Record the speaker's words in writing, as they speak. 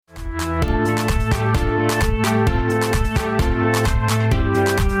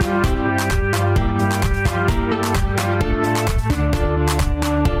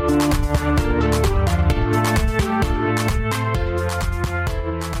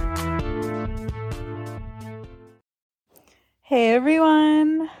Hey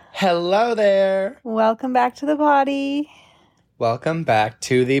everyone, Hello there. welcome back to the potty. Welcome back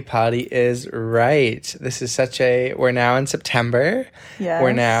to The Potty is Right. This is we're now in September. Yes.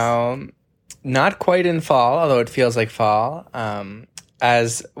 We're now not quite in fall, although it feels like fall.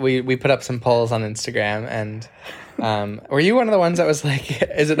 As we put up some polls on Instagram, and were you one of the ones that was like,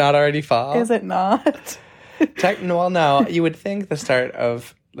 is it not already fall? Is it not? Well, no, you would think the start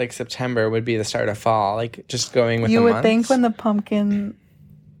of like September would be the start of fall, like just going with You the would months. think when the pumpkin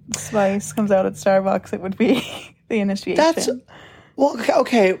spice comes out at Starbucks, it would be the initiation. Well,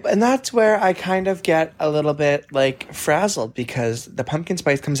 okay, and that's where I kind of get a little bit, like, frazzled because the pumpkin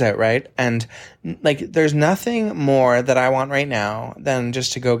spice comes out, right? And, like, there's nothing more that I want right now than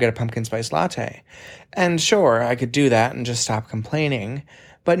just to go get a pumpkin spice latte. And sure, I could do that and just stop complaining.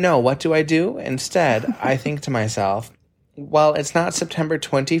 But no, what do? Instead, I think to myself, well, it's not September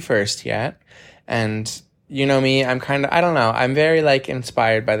 21st yet, and you know me, I don't know, I'm very, like,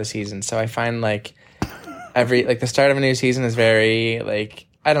 inspired by the season, so I find, like, the start of a new season is very, like,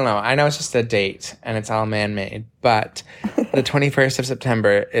 I don't know. I know it's just a date and it's all man-made, but the 21st of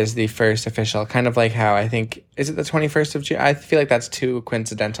September is the first official, kind of like how I think, is it the 21st of June? I feel like that's too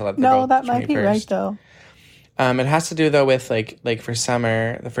coincidental. No, that might be right, though. It has to do, though, with, like for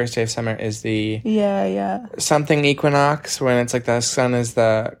summer, the first day of summer is the... Yeah. Something equinox, when it's like the sun is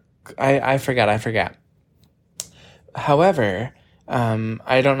the... I forget. However...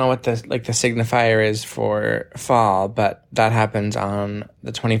 I don't know what the signifier is for fall, but that happens on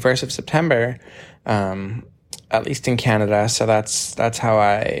the 21st of September, at least in Canada. So that's what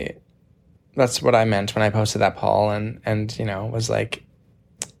I meant when I posted that poll and you know, was like,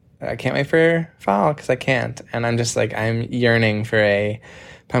 I can't wait for fall because I can't. And I'm just like, I'm yearning for a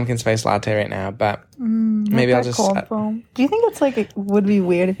pumpkin spice latte right now, but maybe I'll just... cold foam. Do you think it's like, it would be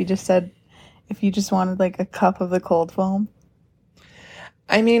weird if you just wanted like a cup of the cold foam?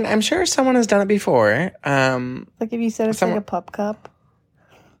 I mean, I'm sure someone has done it before. Like if you said it's like a pup cup.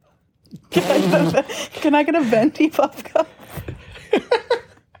 Can I get a venti pup cup?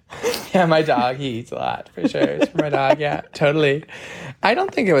 Yeah, my dog, he eats a lot, for sure. It's for my dog, yeah, totally. I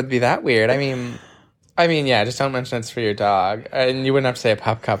don't think it would be that weird. I mean, yeah, just don't mention it's for your dog. And you wouldn't have to say a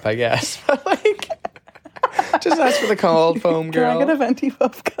pup cup, I guess. But, like, just ask for the cold foam, girl. Can I get a venti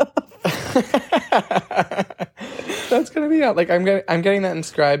pup cup? That's gonna be out. Like, I'm getting that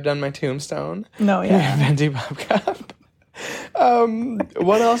inscribed on my tombstone. No, yeah. Venti pup cup.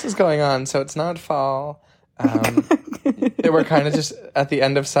 What else is going on? So it's not fall. We're kind of just at the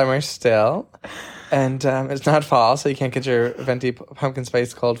end of summer still, and it's not fall, so you can't get your venti pumpkin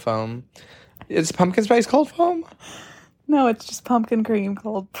spice cold foam. It's pumpkin spice cold foam? No, it's just pumpkin cream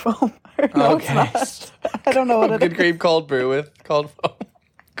cold foam. No, okay. It's not. I don't know what it is. Pumpkin cream cold brew with cold foam.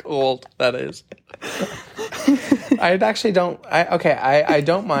 Cold, that is. I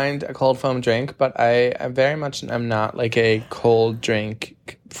don't mind a cold foam drink, but I very much am not like a cold drink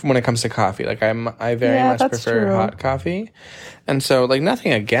when it comes to coffee. Like I very much prefer hot coffee, and so like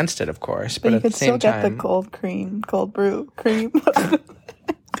nothing against it, of course. But at the same time, you could still get the cold brew cream.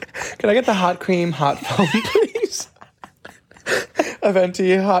 Can I get the hot cream, hot foam, please? A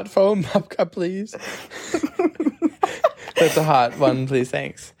venti hot foam cup, please. That's a hot one, please.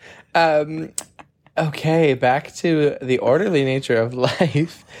 Thanks. Okay, back to the orderly nature of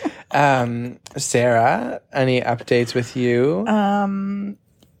life. Sarah, any updates with you?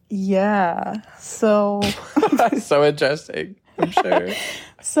 Yeah. So so interesting, I'm sure.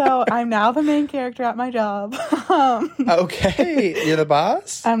 So I'm now the main character at my job. Okay, you're the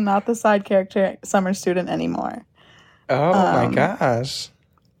boss? I'm not the side character summer student anymore. Oh my gosh.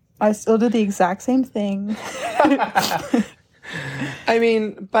 I still do the exact same thing. I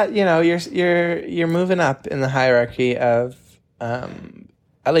mean, but you know, you're moving up in the hierarchy of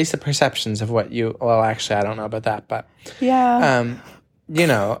at least the perceptions of what you. Well, actually, I don't know about that, but yeah, you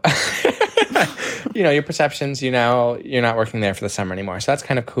know, your perceptions. You know, you're not working there for the summer anymore, so that's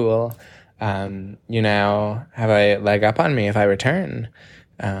kind of cool. You now have a leg up on me if I return.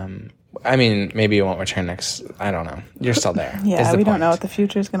 I mean, maybe you won't return next. I don't know. You're still there. Yeah, we don't know what the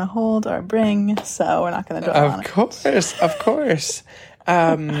future is going to hold or bring, so we're not going to dwell on it. Of course.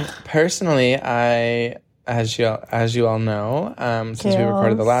 Personally, as you all know, since we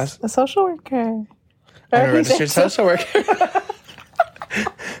recorded the last, a social worker. I'm a registered social worker.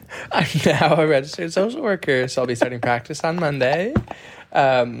 I'm now a registered social worker, so I'll be starting practice on Monday.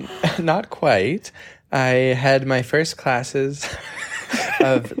 Not quite. I had my first classes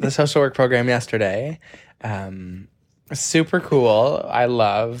of the social work program yesterday. Super cool.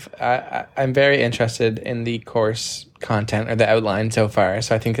 I'm very interested in the course content or the outline so far.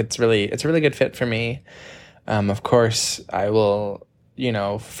 So I think it's a really good fit for me. Of course, I will,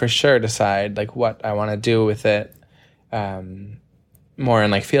 for sure decide like what I want to do with it, more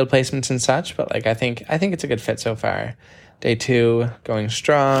in like field placements and such. But like I think it's a good fit so far. Day 2 going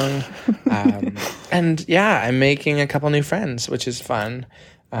strong, and yeah, I'm making a couple new friends, which is fun.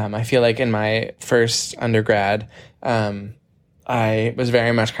 I feel like in my first undergrad, I was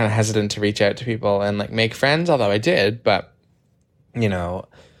very much kind of hesitant to reach out to people and like make friends, although I did. But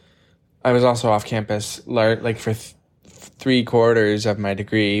I was also off campus like for 3/4 of my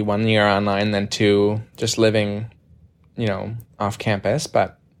degree, 1 year online, then 2 just living, off campus.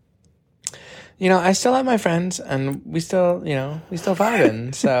 But I still have my friends, and we still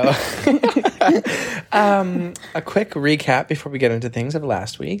vibing. So, a quick recap before we get into things of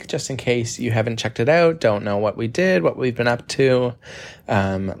last week, just in case you haven't checked it out, don't know what we did, what we've been up to.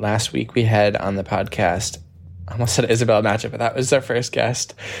 Last week we had on the podcast, I almost said Isabel Matchett, but that was our first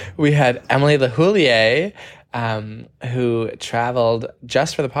guest. We had Emily LaHoulier, who traveled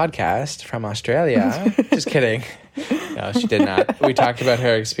just for the podcast from Australia. Just kidding. No, she did not. We talked about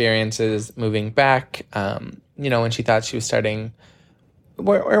her experiences moving back, when she thought she was starting,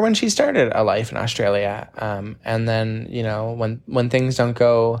 or when she started a life in Australia. And then, when things don't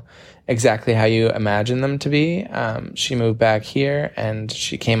go exactly how you imagine them to be, she moved back here, and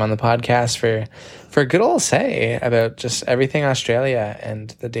she came on the podcast for a good old say about just everything Australia and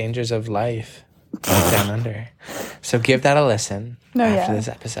the dangers of life down under. So give that a listen this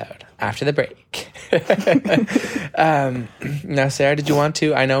episode, after the break. Now, Sarah, did you want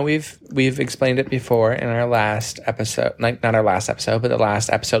to? I know we've explained it before in our last episode, like not our last episode, but the last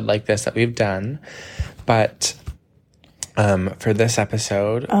episode like this that we've done. But for this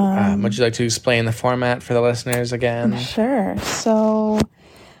episode, would you like to explain the format for the listeners again? Sure. So,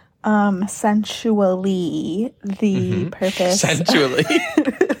 sensually, the purpose. Sensually.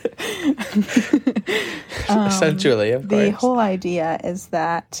 Essentially, of course. The whole idea is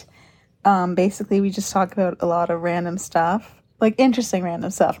that basically we just talk about a lot of random stuff, like interesting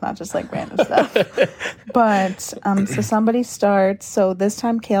random stuff, not just like random stuff. But so somebody starts. So this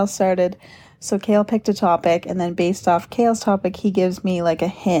time Kale started. So Kale picked a topic, and then based off Kale's topic, he gives me like a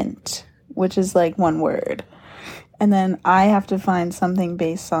hint, which is like one word. And then I have to find something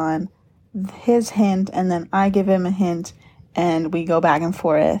based on his hint, and then I give him a hint, and we go back and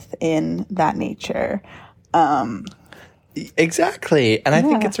forth in that nature. Exactly. And I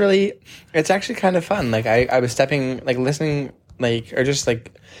think it's actually kind of fun. Like I was listening, or just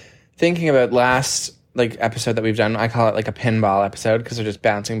like thinking about last like episode that we've done. I call it like a pinball episode because they're just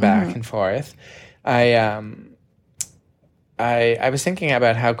bouncing back and forth. I was thinking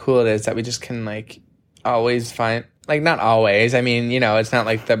about how cool it is that we just can like always find, like not always, I mean, it's not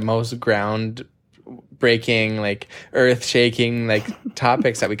like the most ground breaking, like earth shaking, like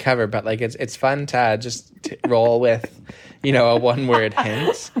topics that we cover, but like it's fun to just roll with, a one word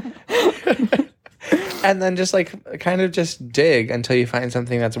hint. And then just like kind of just dig until you find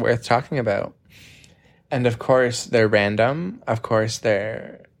something that's worth talking about. And of course they're random. Of course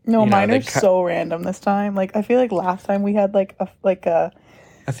they're mine are so random this time. Like I feel like last time we had like a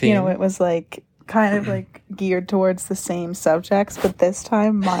theme. It was like kind of like geared towards the same subjects, but this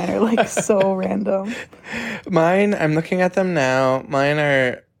time mine are like so random. Mine, I'm looking at them now. Mine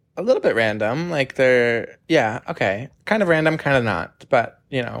are a little bit random. Like they're, kind of random, kind of not. But,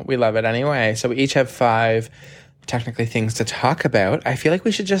 we love it anyway. So we each have 5 technically things to talk about. I feel like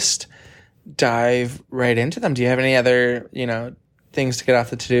we should just dive right into them. Do you have any other, things to get off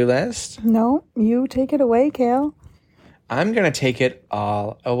the to-do list? No, you take it away, Kale. I'm going to take it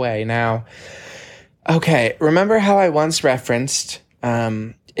all away. Now, okay, remember how I once referenced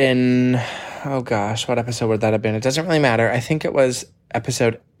in, what episode would that have been? It doesn't really matter. I think it was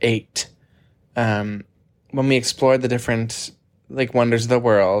episode 8, when we explored the different like wonders of the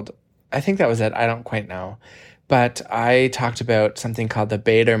world. I think that was it. I don't quite know. But I talked about something called the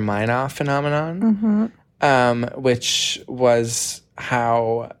Baader-Meinhof phenomenon, which was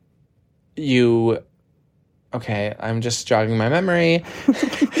how you... Okay, I'm just jogging my memory,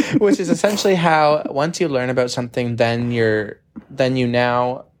 which is essentially how once you learn about something, then you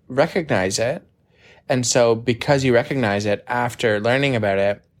now recognize it. And so because you recognize it after learning about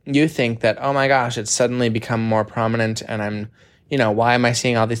it, you think that, oh my gosh, it's suddenly become more prominent and I'm, why am I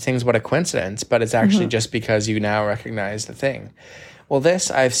seeing all these things? What a coincidence. But it's actually just because you now recognize the thing. Well,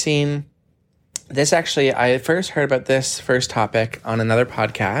 I first heard about this first topic on another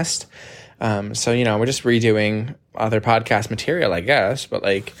podcast. So, we're just redoing other podcast material, I guess. But,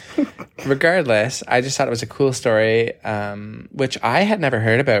 like, regardless, I just thought it was a cool story, which I had never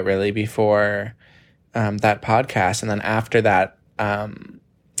heard about really before that podcast. And then after that,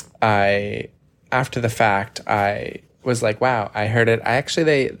 I after the fact, I was like, wow, I heard it. I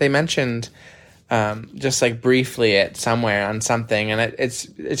actually, they mentioned just like briefly it somewhere on something. And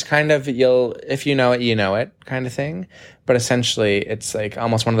it's kind of, if you know it, you know it kind of thing. But essentially, it's like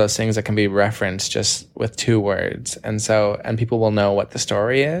almost one of those things that can be referenced just with 2 words. And people will know what the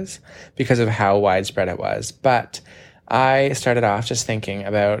story is because of how widespread it was. But I started off just thinking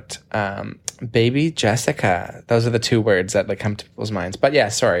about baby Jessica. Those are the 2 words that like come to people's minds. But yeah,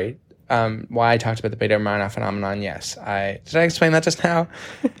 sorry. Why I talked about the Baader-Meinhof phenomenon, yes. Did I explain that just now?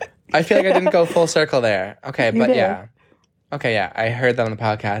 I feel like I didn't go full circle there. Okay, You but did. yeah. Okay, yeah. I heard that on the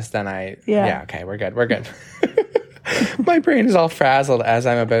podcast, then yeah, okay, we're good. My brain is all frazzled as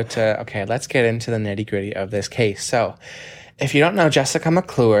I'm about to, okay, let's get into the nitty-gritty of this case. So, if you don't know, Jessica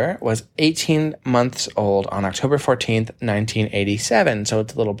McClure was 18 months old on October 14th, 1987. So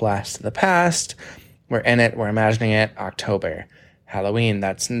it's a little blast to the past. We're in it. We're imagining it. October. Halloween.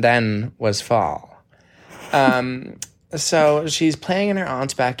 Then was fall. So she's playing in her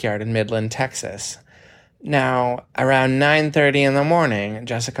aunt's backyard in Midland, Texas. Now, around 9:30 in the morning,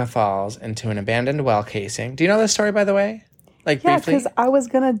 Jessica falls into an abandoned well casing. Do you know this story, by the way? Like, Yeah, briefly? because I was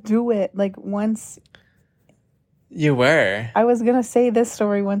going to do it like once. You were. I was going to say this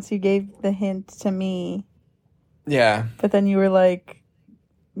story once you gave the hint to me. Yeah. But then you were like,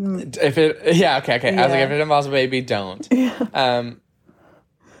 Okay. I was like, if it involves a baby, don't.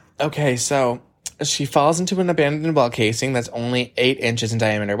 Okay, so she falls into an abandoned well casing that's only 8 inches in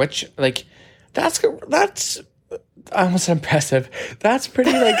diameter, which, like, that's almost impressive. That's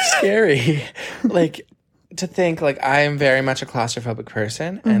pretty, like, scary. Like, to think, like, I am very much a claustrophobic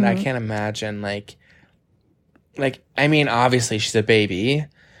person, and I can't imagine, like, I mean, obviously she's a baby,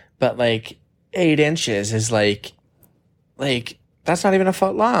 but, like, 8 inches is, like, that's not even a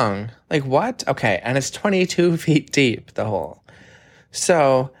foot long. Like, what? Okay, and it's 22 feet deep, the hole.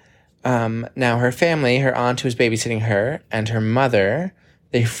 So, now her family, her aunt who's babysitting her, and her mother,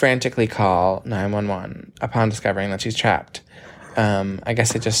 they frantically call 911 upon discovering that she's trapped. I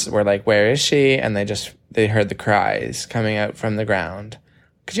guess they just were like, where is she? And they heard the cries coming out from the ground.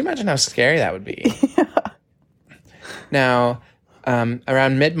 Could you imagine how scary that would be? Now,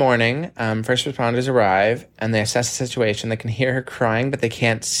 around mid-morning, first responders arrive and they assess the situation. They can hear her crying, but they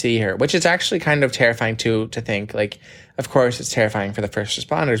can't see her, which is actually kind of terrifying too, to think. Like, of course, it's terrifying for the first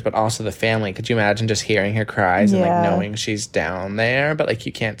responders, but also the family. Could you imagine just hearing her cries and like knowing she's down there, but like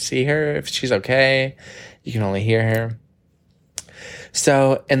you can't see her if she's okay? You can only hear her.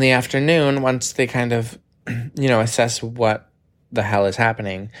 So in the afternoon, once they kind of, assess what the hell is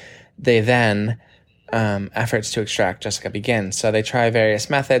happening, they then efforts to extract Jessica begin. So they try various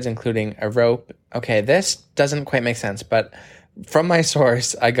methods, including a rope. Okay, this doesn't quite make sense, but from my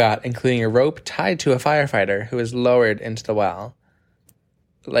source, I got including a rope tied to a firefighter who is lowered into the well.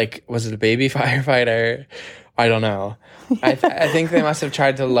 Like, was it a baby firefighter? I don't know. I think they must have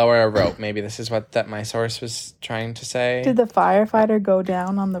tried to lower a rope. Maybe this is what my source was trying to say. Did the firefighter go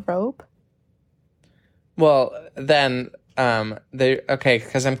down on the rope? Well, then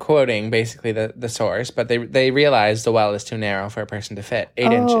because I'm quoting basically the source, but they realized the well is too narrow for a person to fit.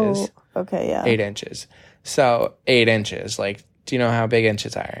 8 inches. Okay, yeah. 8 inches. So 8 inches. Like, do you know how big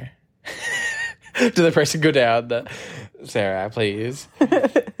inches are? Did the person go down? Sarah, please.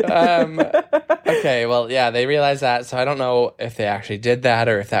 Okay, well, yeah, they realized that. So I don't know if they actually did that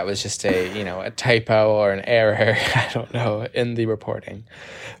or if that was just a typo or an error. I don't know in the reporting.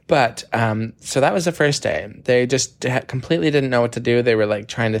 But so that was the first day. They just completely didn't know what to do. They were like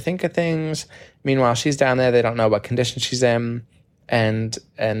trying to think of things. Meanwhile, she's down there. They don't know what condition she's in, and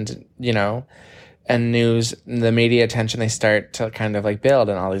news, the media attention, they start to kind of like build,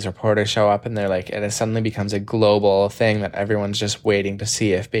 and all these reporters show up, and they're like, it suddenly becomes a global thing that everyone's just waiting to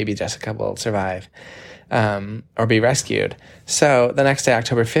see if baby Jessica will survive or be rescued. So the next day,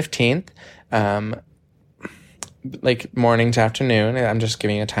 October 15th, like morning to afternoon, I'm just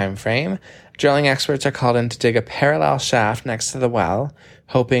giving you a time frame, drilling experts are called in to dig a parallel shaft next to the well,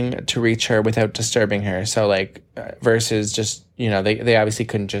 hoping to reach her without disturbing her. So like versus just, they obviously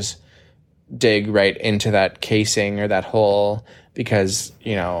couldn't just dig right into that casing or that hole because,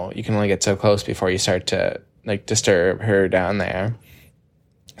 you can only get so close before you start to like disturb her down there.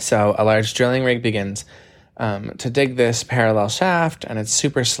 So a large drilling rig begins to dig this parallel shaft, and it's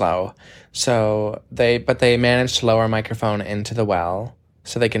super slow. So they managed to lower a microphone into the well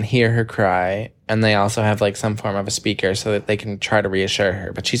so they can hear her cry, and they also have like some form of a speaker so that they can try to reassure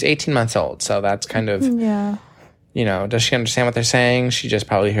her. But she's 18 months old, so that's kind of does she understand what they're saying? She just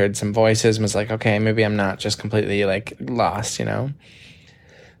probably heard some voices and was like, okay, maybe I'm not just completely like lost,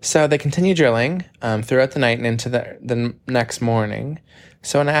 So they continue drilling throughout the night and into the next morning.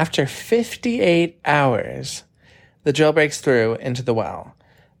 So after 58 hours, the drill breaks through into the well.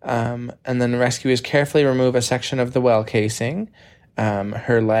 And then rescuers carefully remove a section of the well casing.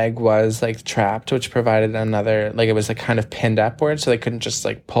 Her leg was like trapped, which provided another, like it was like kind of pinned upward, so they couldn't just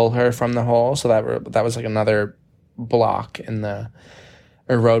like pull her from the hole. So that was like another block in the,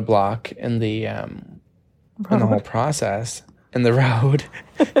 or roadblock in the whole process. In the road.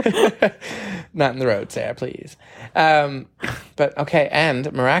 Not in the road, Sarah, please. But okay,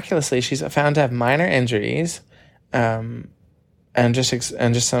 and miraculously, she's found to have minor injuries, and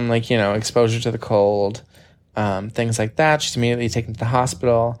just some like, you know, exposure to the cold, things like that. She's immediately taken to the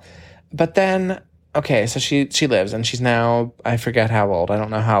hospital. But then, okay, so she lives, and she's now, I forget how old. I don't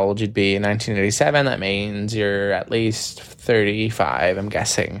know how old you'd be in 1987. That means you're at least 35, I'm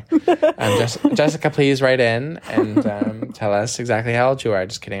guessing. Jessica, please write in and tell us exactly how old you are.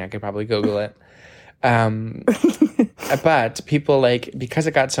 Just kidding. I could probably Google it. But people, like, because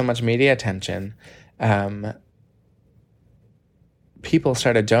it got so much media attention, people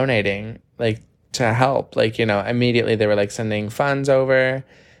started donating, like, to help. Like, you know, immediately they were, like, sending funds over.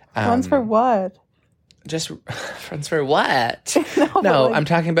 Funds for what? Just funds for what? No, like, I'm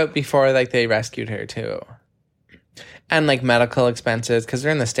talking about before, like, they rescued her, too. And, like, medical expenses, because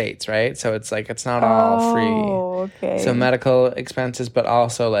they're in the States, right? So it's, like, it's not all free. Okay. So medical expenses, but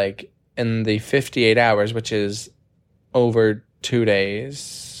also, like, in the 58 hours, which is over 2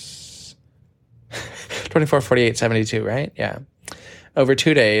 days. 24, 48, 72, right? Yeah. Over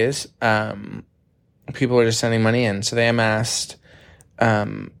 2 days, people were just sending money in. So they amassed,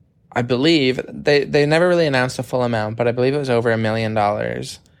 I believe, they never really announced a full amount, but I believe it was over $1 million.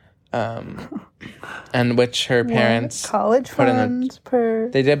 And which her parents college put funds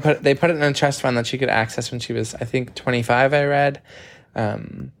they put it in a trust fund that she could access when she was, I think, 25, I read.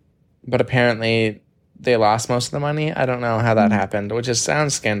 But apparently they lost most of the money. I don't know how that happened, which just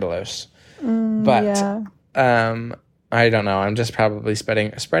sounds scandalous. But yeah. I don't know. I'm just probably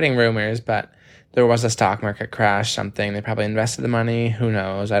spreading rumors, but there was a stock market crash, something. They probably invested the money. Who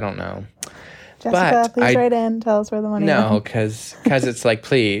knows? I don't know. Jessica, please write in. Tell us where the money went. No, because it's like,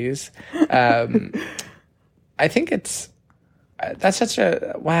 please. I think that's such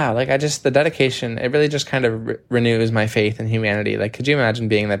a, wow. Like, the dedication, it really just kind of renews my faith in humanity. Like, could you imagine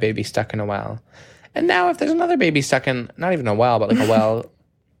being that baby stuck in a well? And now if there's another baby stuck in, not even a well, but like a well,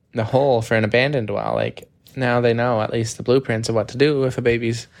 the hole for an abandoned well, like, now they know at least the blueprints of what to do if a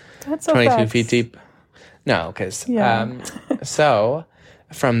baby's 22 feet deep. No, because, so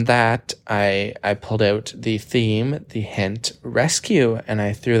from that, I pulled out the theme, the hint, rescue, and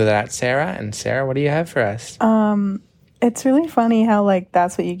I threw that at Sarah. And Sarah, what do you have for us? It's really funny how, like,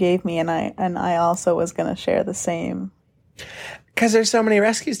 that's what you gave me, and I also was gonna share the same. Because there's so many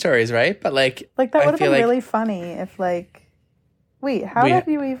rescue stories, right? But like that would have been really funny if, like, wait, how did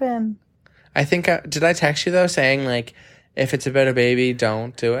you even? I think did I text you though saying, like, if it's about a baby,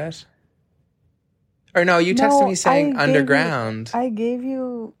 don't do it? Or no, you texted me saying underground. I gave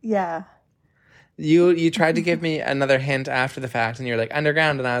you, yeah. You tried to give me another hint after the fact, and you're like,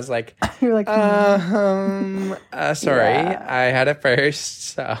 underground, and I was like, you're like, sorry, yeah. I had it first,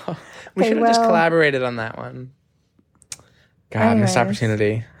 so we should have just collaborated on that one. God, missed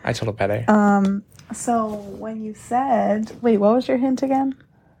opportunity. I told it better. So when you said, wait, what was your hint again?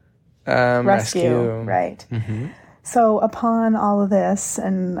 Rescue. Right. Mm-hmm. So upon all of this,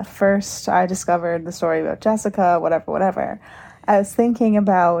 and first I discovered the story about Jessica, whatever, I was thinking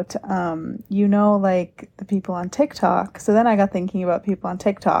about, like the people on TikTok. So then I got thinking about people on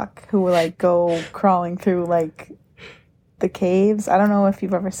TikTok who will, like, go crawling through, like, the caves. I don't know if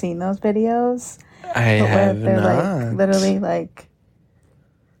you've ever seen those videos. I have not. They're, like, literally, like...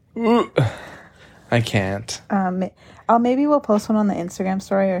 I can't. Maybe we'll post one on the Instagram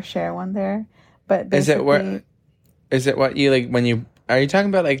story or share one there. But basically... Is it what you, like, when you... Are you talking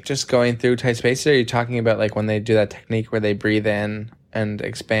about, like, just going through tight spaces, or are you talking about, like, when they do that technique where they breathe in and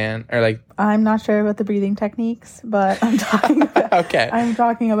expand, or, like... I'm not sure about the breathing techniques, but I'm talking about... Okay. I'm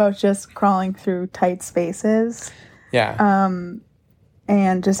talking about just crawling through tight spaces. Yeah.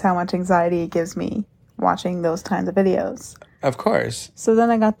 And just how much anxiety it gives me watching those kinds of videos. Of course. So then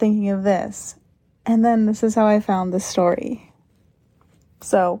I got thinking of this. And then this is how I found this story.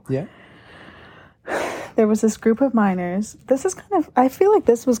 So... Yeah. There was this group of miners. This is kind of... I feel like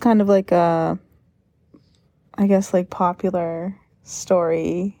this was kind of like a... I guess, like, popular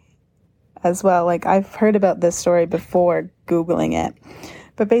story as well. Like, I've heard about this story before Googling it.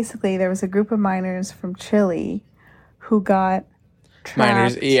 But basically, there was a group of miners from Chile who got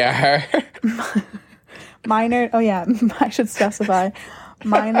trapped. Miners ER. Oh yeah, I should specify.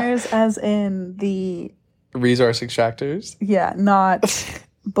 Minors as in the... Resource extractors? Yeah, not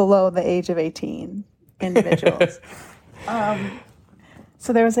below the age of 18 individuals.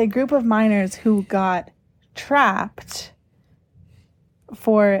 So there was a group of miners who got trapped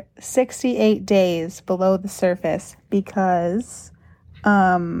for 68 days below the surface because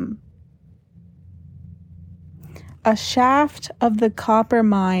a shaft of the copper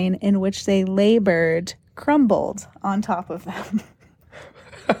mine in which they labored crumbled on top of them.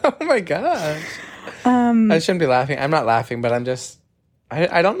 Oh my gosh. I shouldn't be laughing. I'm not laughing, but I'm just...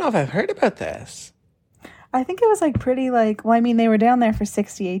 I don't know if I've heard about this. I think it was like pretty like... Well, I mean, they were down there for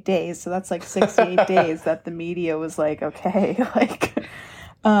 68 days, so that's like 68 days that the media was like, okay, like...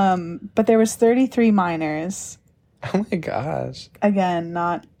 but there was 33 miners. Oh my gosh. Again,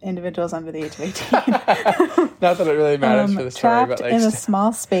 not individuals under the age of 18. Not that it really matters for the story, but trapped like... in a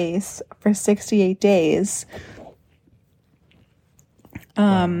small space for 68 days.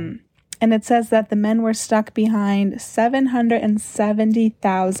 And it says that the men were stuck behind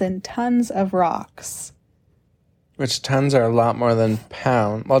 770,000 tons of rocks. Which tons are a lot more than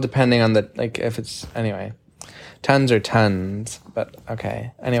pound. Well, depending on the, like, if it's, anyway. Tons are tons, but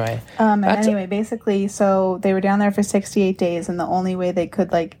okay. Anyway. Anyway, basically, so they were down there for 68 days, and the only way they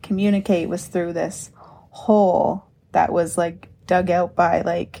could, like, communicate was through this hole that was, like, dug out by,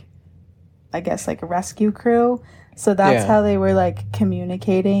 like, I guess, like, a rescue crew. So that's how they were, like,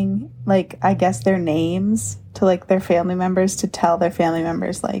 communicating, like, I guess their names to, like, their family members to tell their family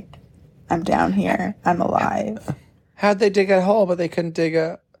members, like, I'm down here, I'm alive. How'd they dig a hole, but they couldn't dig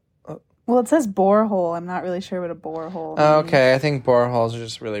a... Well, it says borehole. I'm not really sure what a borehole means. Oh, okay, I think boreholes are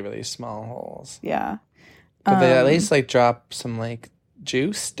just really, really small holes. Yeah. Could they at least, like, drop some, like,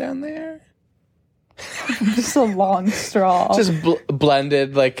 juice down there? Just a long straw. Just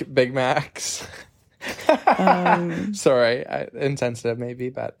blended, like, Big Macs. Sorry, insensitive maybe,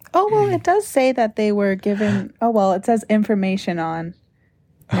 but... Oh, well, it does say that they were given... Oh, well, it says information on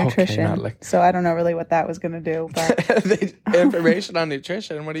nutrition. Okay, like... So I don't know really what that was going to do, but... Information on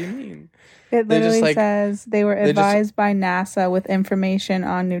nutrition? What do you mean? It literally just, like, says they were advised by NASA with information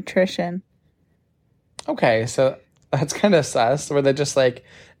on nutrition. Okay, so that's kind of sus, where they just, like...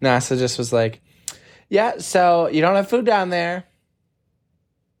 NASA just was like, yeah, so you don't have food down there.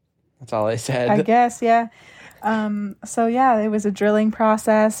 That's all I said. I guess, yeah. So, yeah, it was a drilling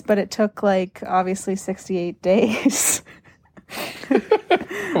process, but it took, like, obviously 68 days.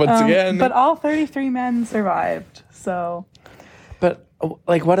 Once again. But all 33 men survived, so. But,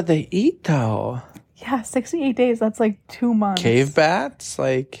 like, what did they eat, though? Yeah, 68 days. That's, like, 2 months. Cave bats?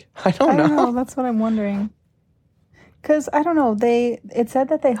 Like, I don't know. That's what I'm wondering. Because, I don't know, it said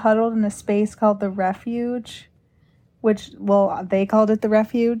that they huddled in a space called the refuge. Which, well, they called it the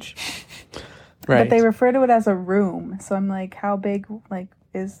refuge. Right. But they refer to it as a room. So I'm like, how big, like,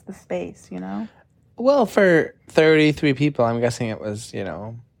 is the space, you know? Well, for 33 people, I'm guessing it was, you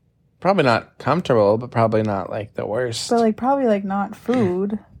know, probably not comfortable, but probably not, like, the worst. But, like, probably, like, not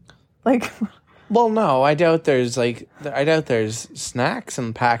food. Like... Well, no, I doubt there's snacks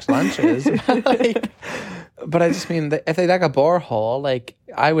and packed lunches. But I just mean, if they dug a borehole, like,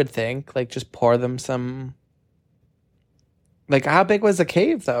 I would think, like, just pour them some... Like, how big was the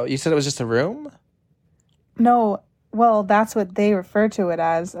cave, though? You said it was just a room? No. Well, that's what they refer to it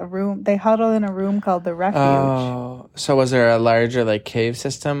as, a room. They huddle in a room called the refuge. Oh. So was there a larger, like, cave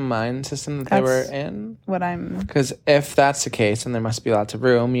system, mine system that they were in? What I'm... Because if that's the case, then there must be lots of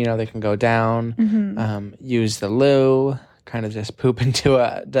room. You know, they can go down, use the loo, kind of just poop into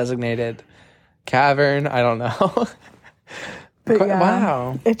a designated cavern. I don't know. But yeah,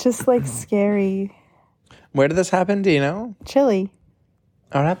 wow. It's just, like, scary. Where did this happen? Do you know? Chile.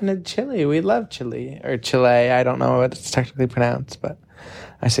 Oh, it happened in Chile. We love Chile. Or Chile. I don't know what it's technically pronounced, but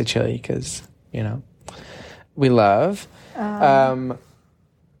I say Chile because, you know, we love. But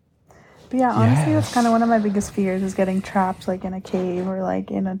yeah, honestly, that's kind of one of my biggest fears is getting trapped, like, in a cave or,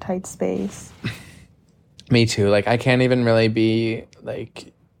 like, in a tight space. Me too. Like, I can't even really be,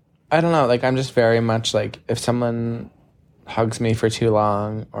 like, I don't know. Like, I'm just very much, like, if someone hugs me for too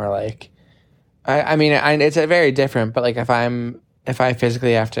long or, like, I mean, it's a very different, but, like, if I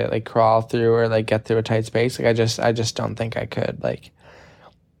physically have to, like, crawl through or, like, get through a tight space, like, I just don't think I could. Like,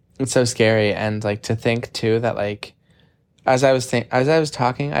 it's so scary. And, like, to think too that, like, as I was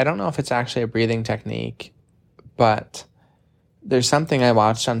talking, I don't know if it's actually a breathing technique, but there's something I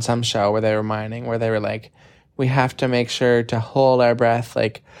watched on some show where they were mining, where they were like, we have to make sure to hold our breath,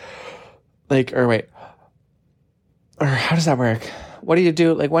 or how does that work? What do you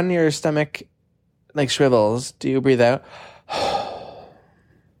do? Like, when your stomach, like, shrivels, do you breathe out?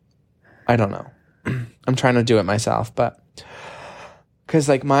 I don't know. I'm trying to do it myself, but Because,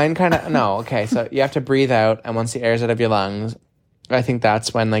 like, mine kind of... No, okay, so you have to breathe out, and once the air's out of your lungs, I think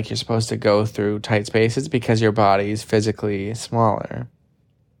that's when, like, you're supposed to go through tight spaces because your body's physically smaller.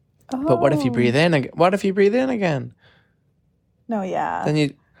 Oh. But what if you breathe in? What if you breathe in again? No, yeah. Then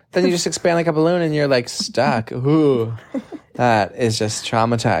you just expand like a balloon and you're, like, stuck. Ooh. That is just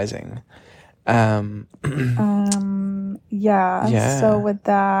traumatizing. Yeah. So with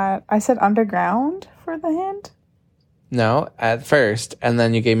that, I said underground for the hint. No, at first, and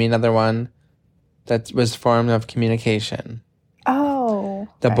then you gave me another one that was form of communication. Oh,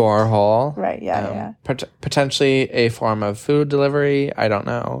 the right. Borehole. Right. Yeah. Potentially a form of food delivery. I don't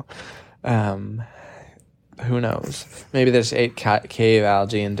know. Who knows? Maybe there's 8 cave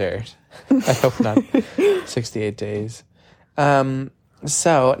algae and dirt. I hope not. 68 days.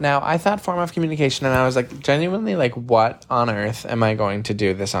 So now I thought form of communication, and I was like, genuinely, like, what on earth am I going to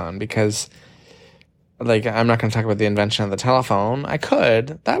do this on? Because, like, I'm not going to talk about the invention of the telephone. I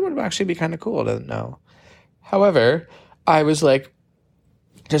could. That would actually be kind of cool to know. However, I was, like,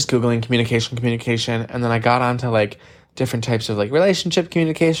 just Googling communication, and then I got onto, like, different types of, like, relationship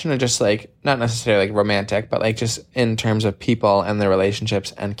communication, or just, like, not necessarily, like, romantic, but, like, just in terms of people and their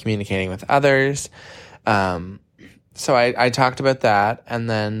relationships and communicating with others. So I talked about that, and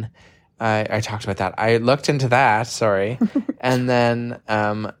then I talked about that. I looked into that, sorry, and then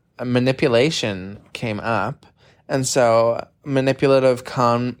manipulation came up. And so manipulative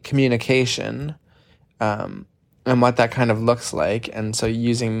communication, and what that kind of looks like. And so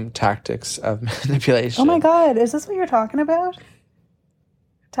using tactics of manipulation. Oh my God, is this what you're talking about?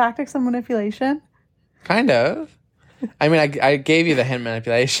 Tactics of manipulation? Kind of. I mean, I gave you the hint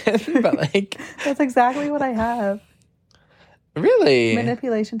manipulation, but, like... That's exactly what I have. Really?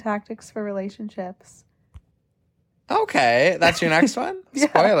 Manipulation tactics for relationships. Okay, that's your next one? Yeah.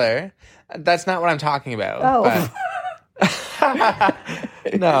 Spoiler. That's not what I'm talking about. Oh. But...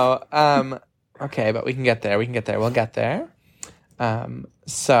 No. Okay, but we can get there. We'll get there.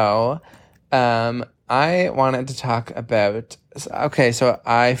 So I wanted to talk about... Okay, so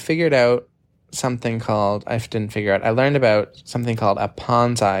I figured out something called... I didn't figure out. I learned about something called a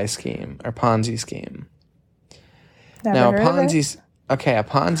Ponzi scheme, or Ponzi scheme. Never heard of it? A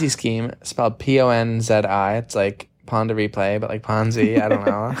Ponzi scheme, spelled Ponzi. It's like Pond to Replay, but like Ponzi. I don't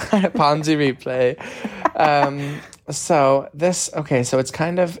know. Ponzi Replay. So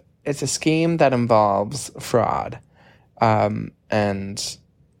it's a scheme that involves fraud, and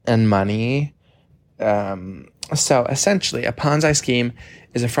money. So essentially, a Ponzi scheme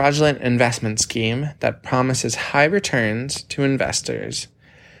is a fraudulent investment scheme that promises high returns to investors,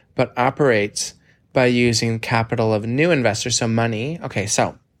 but operates by using capital of new investors, so money. Okay,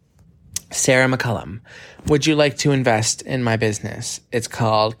 so Sarah McCullum, would you like to invest in my business? It's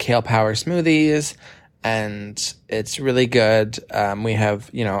called Kale Power Smoothies, and it's really good. We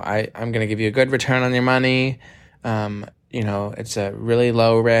have, I'm going to give you a good return on your money. It's a really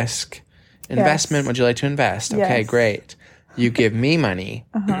low risk investment. Yes. Would you like to invest? Okay, yes. Great. You give me money.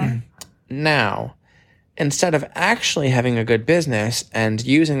 Uh-huh. Now, instead of actually having a good business and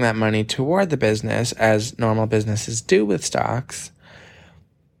using that money toward the business, as normal businesses do with stocks,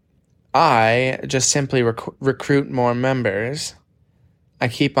 I just simply recruit more members. I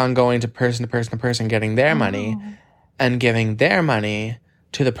keep on going to person, getting their money, and giving their money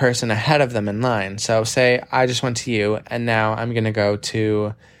to the person ahead of them in line. So say I just went to you, and now I'm going to go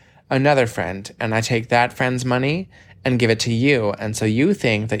to another friend, and I take that friend's money and give it to you. And so you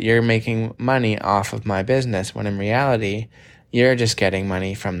think that you're making money off of my business, when in reality, you're just getting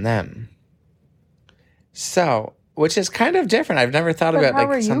money from them. So, which is kind of different. I've never thought about how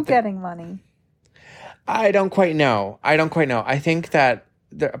are you getting money? I don't quite know. I think that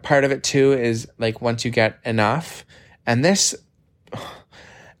part of it too is, like, once you get enough, and this,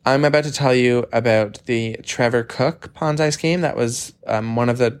 I'm about to tell you about the Trevor Cook Ponzi scheme. That was one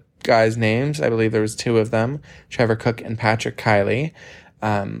of the guys' names. I believe there was 2 of them, Trevor Cook and Patrick Kiley.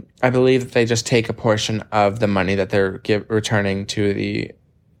 I believe that they just take a portion of the money that they're returning to the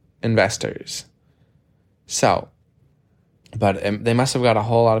investors. So, but they must have got a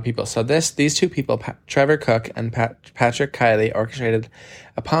whole lot of people. So these 2 people, Trevor Cook and Patrick Kiley, orchestrated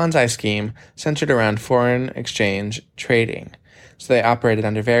a Ponzi scheme centered around foreign exchange trading. So they operated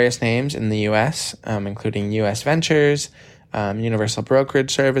under various names in the U.S., including U.S. Ventures, Universal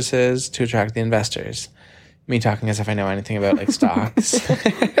Brokerage Services, to attract the investors. Me talking as if I know anything about, like, stocks.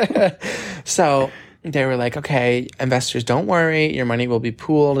 So they were like, okay, investors, don't worry. Your money will be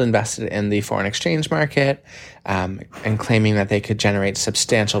pooled, invested in the foreign exchange market, and claiming that they could generate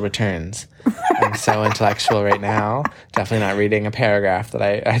substantial returns. I'm so intellectual right now. Definitely not reading a paragraph that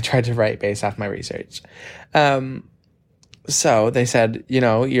I tried to write based off my research. So they said,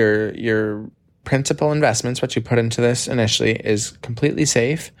 your principal investments, what you put into this initially, is completely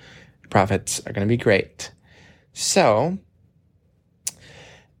safe. Profits are going to be great. So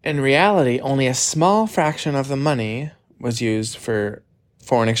in reality, only a small fraction of the money was used for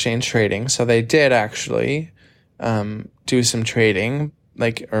foreign exchange trading. So they did actually do some trading,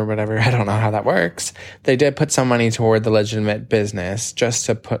 or whatever. I don't know how that works. They did put some money toward the legitimate business just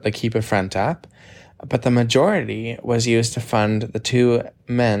to keep a front up. But the majority was used to fund the two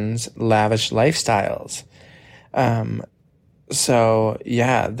men's lavish lifestyles. So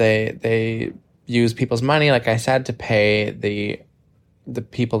yeah, they used people's money, like I said, to pay the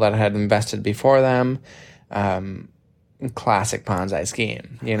people that had invested before them. Classic Ponzi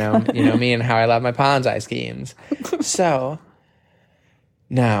scheme, you know me and how I love my Ponzi schemes. So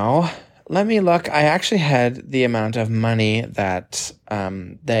now let me look. I actually had the amount of money that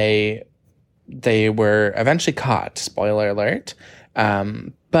they were eventually caught. Spoiler alert.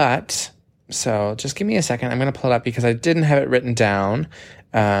 But so just give me a second. I'm going to pull it up because I didn't have it written down.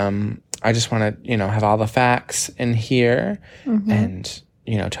 I just want to, have all the facts in here and,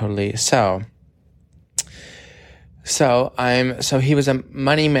 totally. So he was a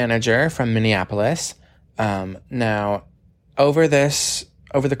money manager from Minneapolis. Now over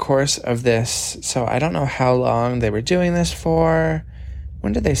the course of this, so I don't know how long they were doing this for.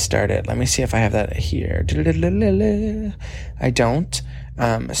 When did they start it? Let me see if I have that here. I don't.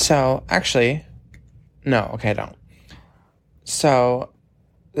 So actually, no, okay, I don't. So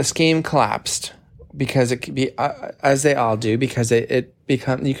the scheme collapsed because it could be, as they all do, because you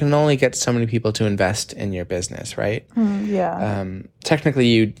can only get so many people to invest in your business, right? Yeah. Technically,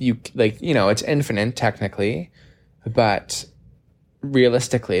 you it's infinite technically, but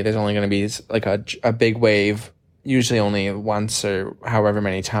realistically, there's only going to be a big wave, usually only once or however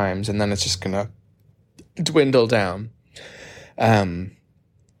many times, and then it's just going to dwindle down.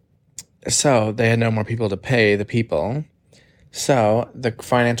 So they had no more people to pay the people. So the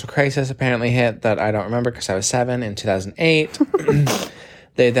financial crisis apparently hit that I don't remember because I was 7 in 2008.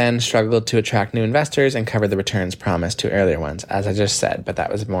 They then struggled to attract new investors and cover the returns promised to earlier ones, as I just said, but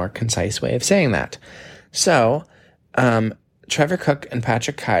that was a more concise way of saying that. So Trevor Cook and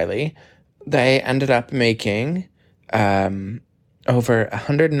Patrick Kiley, they ended up making over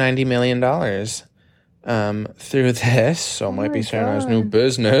 $190 million through this. So might be saying there's new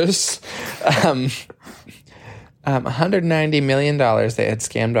business. $190 million they had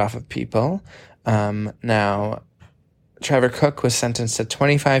scammed off of people. Now, Trevor Cook was sentenced to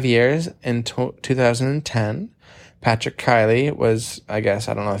 25 years in 2010. Patrick Kiley was, I guess,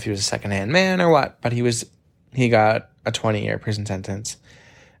 I don't know if he was a second-hand man or what, but he got a 20-year prison sentence.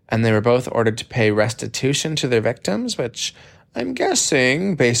 And they were both ordered to pay restitution to their victims, which I'm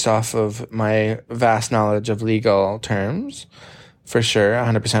guessing, based off of my vast knowledge of legal terms, for sure,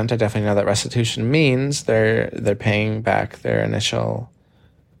 100%, I definitely know that restitution means they're paying back their initial,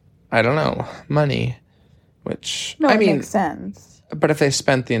 I don't know, money, which, it makes sense. But if they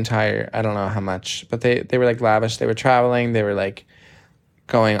spent the entire, I don't know how much, but they were lavish, they were traveling, they were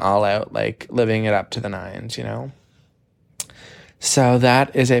going all out, living it up to the nines, So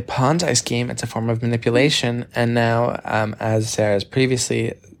that is a Ponzi scheme. It's a form of manipulation. And now, as Sarah's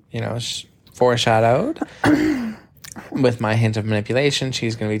previously, foreshadowed, with my hint of manipulation,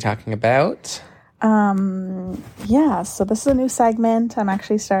 she's going to be talking about... Yeah, so this is a new segment I'm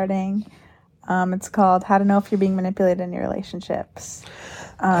actually starting. It's called How to Know If You're Being Manipulated in Your Relationships.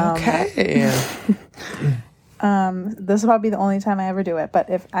 Okay. This will probably be the only time I ever do it, but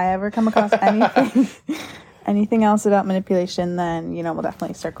if I ever come across anything else about manipulation, then, we'll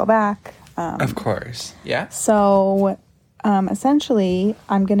definitely circle back. Of course. Yeah. So, essentially,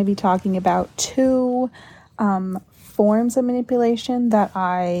 I'm going to be talking about two forms of manipulation that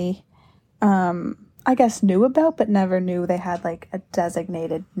I guess knew about, but never knew they had a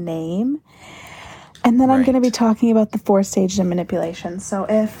designated name. And then I'm going to be talking about the 4 stages of manipulation. So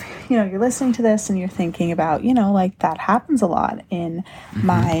if, you're listening to this and you're thinking about, that happens a lot in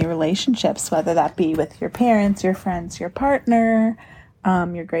my relationships, whether that be with your parents, your friends, your partner,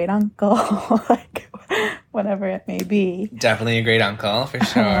 your great uncle, whatever it may be. Definitely a great uncle, for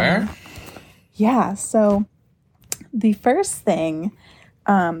sure. Yeah. So the first thing,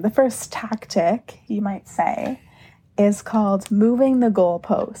 the first tactic, you might say, is called moving the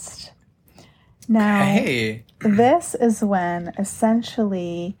goalpost. Now, this is when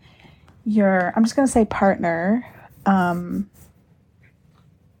essentially I'm just going to say partner,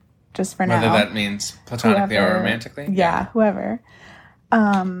 just for now. Whether that means platonically or romantically? Yeah, whoever,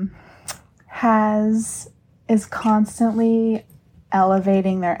 is constantly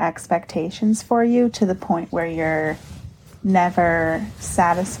elevating their expectations for you to the point where you're never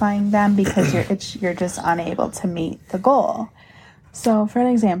satisfying them because you're just unable to meet the goal. So for an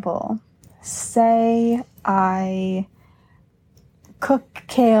example, say I cook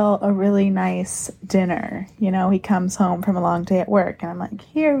Kale a really nice dinner. You know, he comes home from a long day at work and I'm like,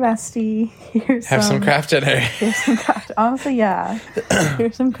 here, bestie, here's Have some craft dinner. Here's some craft. Honestly, yeah.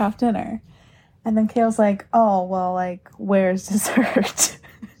 Here's some craft dinner. And then Kale's like, oh, well, like, where's dessert?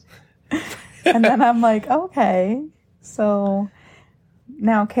 And then I'm like, okay. So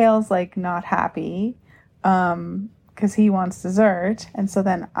now Kale's like not happy because he wants dessert. And so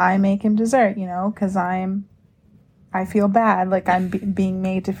then I make him dessert, you know, because I feel bad. Like I'm being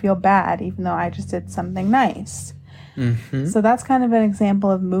made to feel bad, even though I just did something nice. Mm-hmm. So that's kind of an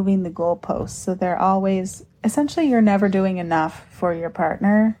example of moving the goalposts. So they're always, essentially, you're never doing enough for your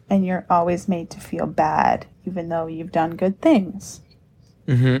partner, and you're always made to feel bad, even though you've done good things.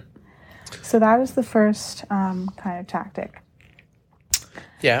 Mm-hmm. So that is the first kind of tactic.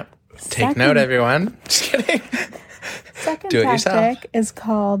 Yeah. Take note, everyone. Just kidding. Second Do it tactic yourself. is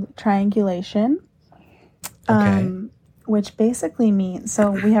called triangulation. Okay. Which basically means,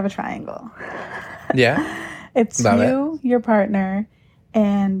 so we have a triangle. Yeah. It's Love you, your partner,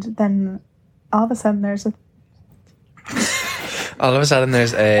 and then all of a sudden there's All of a sudden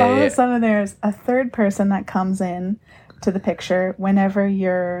there's a third person that comes in to the picture whenever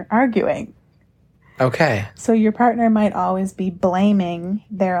you're arguing. Okay. So your partner might always be blaming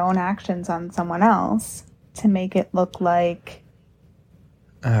their own actions on someone else to make it look like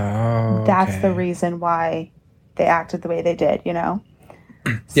that's the reason why they acted the way they did, you know?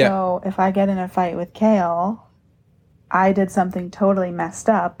 So if I get in a fight with Kale, I did something totally messed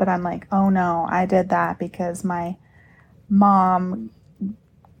up, but I'm like, oh no, I did that because my mom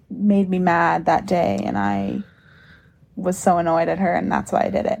made me mad that day and I was so annoyed at her and that's why I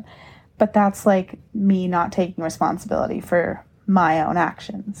did it. But that's like me not taking responsibility for my own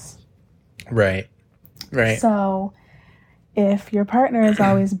actions. Right. Right. So if your partner is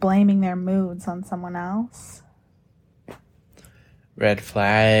always blaming their moods on someone else, red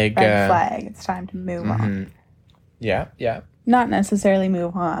flag. It's time to move on. Yeah, yeah. Not necessarily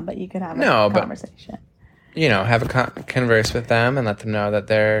move on, but you could have a conversation. You know, have a converse with them and let them know that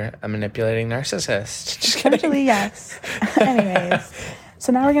they're a manipulating narcissist. Just kidding. Essentially, yes. Anyways,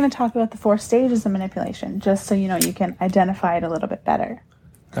 so now we're going to talk about the 4 stages of manipulation, just so you know you can identify it a little bit better.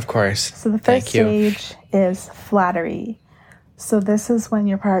 Of course. So the first stage is flattery. So this is when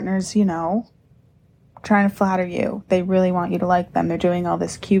your partner's, you know, trying to flatter you. They really want you to like them. They're doing all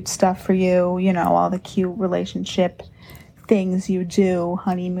this cute stuff for you, you know, all the cute relationship things you do,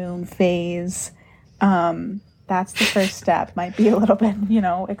 honeymoon phase. That's the first step. Might be a little bit, you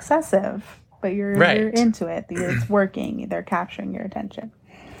know, excessive, but you're into it. It's working. They're capturing your attention.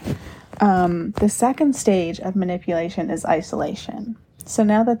 The second stage of manipulation is isolation. So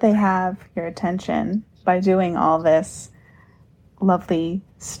now that they have your attention by doing all this lovely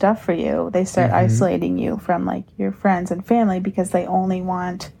stuff for you, they start isolating you from like your friends and family because they only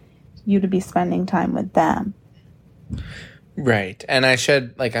want you to be spending time with them. Right. And I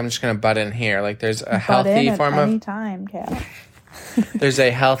should, like, I'm just going to butt in here. Like, there's a healthy form of... time, Kale. There's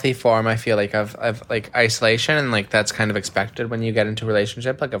a healthy form, I feel like, of like isolation, and like that's kind of expected when you get into a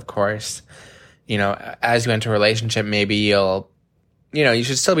relationship. Like, of course, you know, as you enter a relationship, maybe you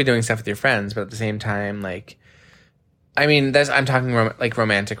should still be doing stuff with your friends, but at the same time, like, I mean, I'm talking like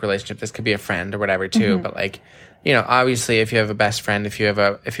romantic relationship. This could be a friend or whatever too. But like, you know, obviously, if you have a best friend, if you have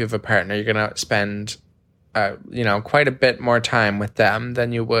a partner, you're gonna spend, you know, quite a bit more time with them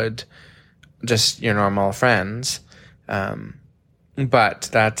than you would just your normal friends. But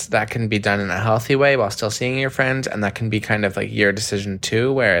that can be done in a healthy way while still seeing your friends, and that can be kind of like your decision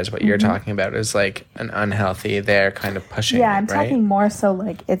too. Whereas what you're talking about is like an unhealthy, they're kind of pushing. Yeah, I'm talking more so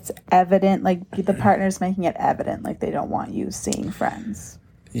like it's evident, like the partner's making it evident, like they don't want you seeing friends.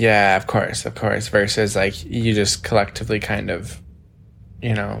 Yeah, of course. Versus like you just collectively kind of,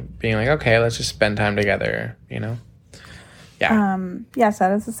 you know, being like, okay, let's just spend time together. You know. Yeah. Yes,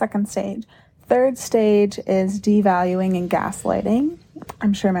 that is the second stage. Third stage is devaluing and gaslighting.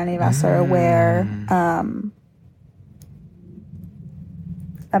 I'm sure many of us are aware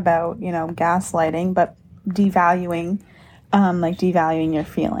about, you know, gaslighting, but devaluing, like devaluing your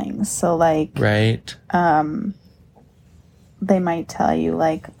feelings. So like, right. They might tell you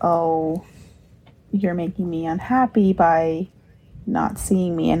like, oh, you're making me unhappy by not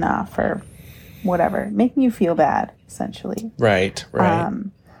seeing me enough or whatever, making you feel bad, essentially. Right.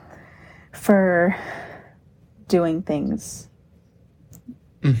 For doing things,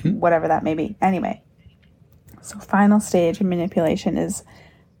 whatever that may be. Anyway, so final stage of manipulation is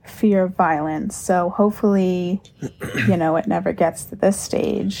fear of violence. So hopefully, it never gets to this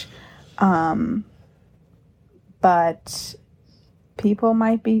stage. But people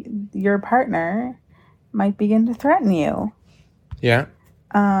your partner might begin to threaten you. Yeah.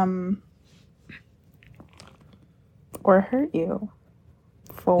 Or hurt you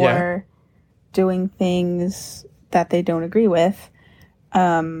for doing things that they don't agree with,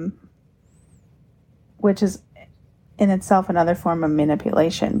 which is in itself another form of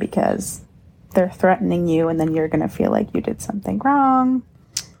manipulation, because they're threatening you and then you're going to feel like you did something wrong.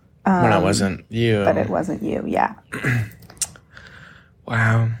 When it wasn't you. But it wasn't you, yeah.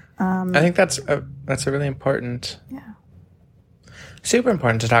 Wow. I think that's a really important... Yeah. Super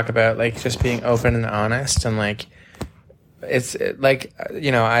important to talk about, like, just being open and honest, and, like,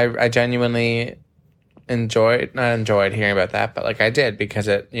 I genuinely not enjoyed hearing about that, but, like, I did, because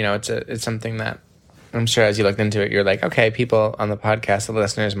it's something that I'm sure as you looked into it, you're like, okay, people on the podcast, the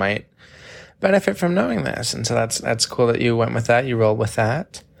listeners might benefit from knowing this. And so that's cool that you went with that. You rolled with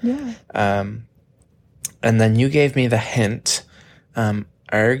that. Yeah. And then you gave me the hint,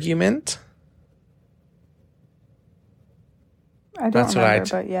 argument. I don't remember,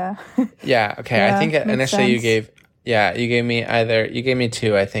 but yeah. Yeah. Okay. Yeah, I think initially sense. you gave me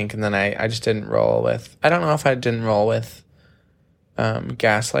two, I think. And then I just didn't roll with, I don't know if I didn't roll with,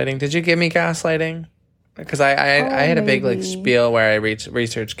 gaslighting. Did you give me gaslighting? Because I had a big like spiel where I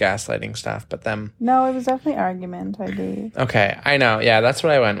researched gaslighting stuff, but then... No, it was definitely argument I gave. Okay, I know. Yeah, that's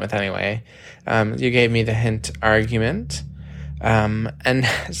what I went with anyway. You gave me the hint argument. And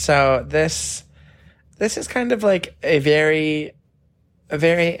so this is kind of like a very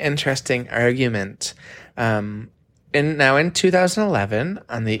interesting argument. In 2011,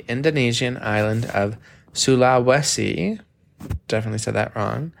 on the Indonesian island of Sulawesi, definitely said that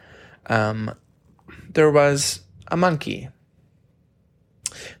wrong, there was a monkey.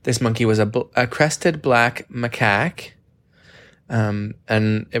 This monkey was a crested black macaque, and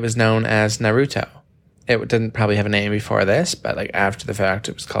it was known as Naruto. It didn't probably have a name before this, but like after the fact,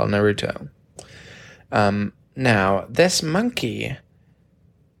 it was called Naruto. Now, this monkey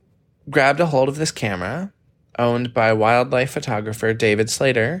grabbed a hold of this camera, owned by wildlife photographer David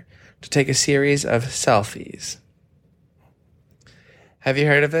Slater, to take a series of selfies. Have you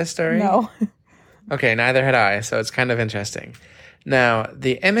heard of this story? No. Okay, neither had I, so it's kind of interesting. Now,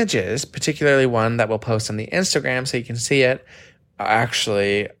 the images, particularly one that we'll post on the Instagram so you can see it,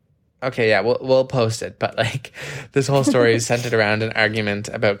 actually... Okay, yeah, we'll post it, but like this whole story is centered around an argument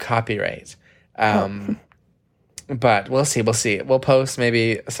about copyright. But we'll see. We'll post,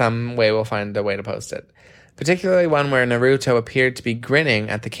 maybe some way we'll find a way to post it. Particularly one where Naruto appeared to be grinning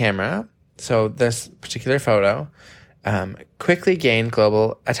at the camera. So this particular photo quickly gained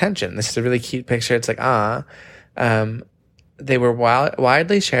global attention. This is a really cute picture. It's like, they were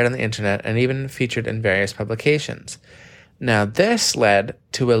widely shared on the internet and even featured in various publications. Now, this led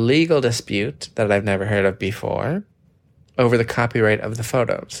to a legal dispute that I've never heard of before over the copyright of the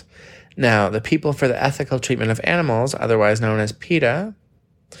photos. Now, the People for the Ethical Treatment of Animals, otherwise known as PETA,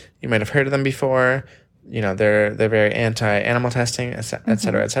 you might have heard of them before. You know, they're very anti-animal testing, et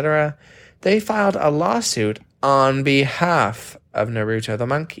cetera, et cetera. They filed a lawsuit on behalf of Naruto the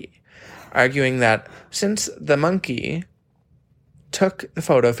monkey, arguing that since the monkey took the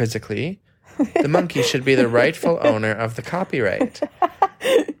photo physically, the monkey should be the rightful owner of the copyright.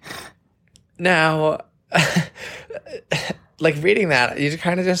 Now, like reading that, you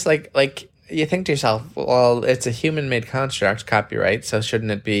kind of just like you think to yourself, well, it's a human-made construct, copyright, so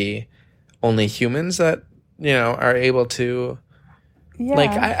shouldn't it be only humans that, you know, are able to... Yeah.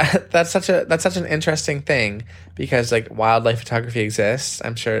 Like that's such an interesting thing, because like wildlife photography exists.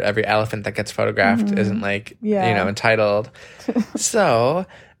 I'm sure every elephant that gets photographed isn't like, you know, entitled. So,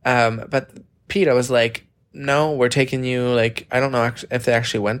 but PETA was like, no, we're taking you, like, I don't know if they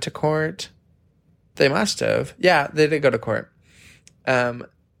actually went to court. They must have. Yeah, they did go to court.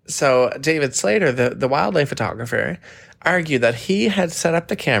 So David Slater, the wildlife photographer, argued that he had set up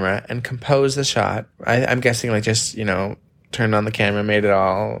the camera and composed the shot. I'm guessing like just, you know, turned on the camera, made it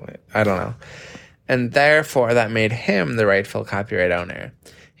all, I don't know. And therefore, that made him the rightful copyright owner.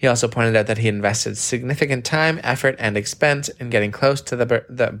 He also pointed out that he invested significant time, effort, and expense in getting close to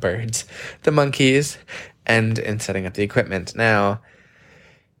the monkeys, and in setting up the equipment. Now,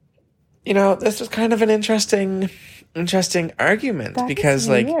 you know, this was kind of an interesting argument, because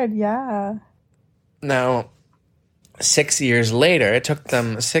weird, like, yeah. Now, 6 years later, it took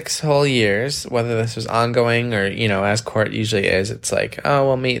them 6 whole years, whether this was ongoing or, you know, as court usually is, it's like, oh,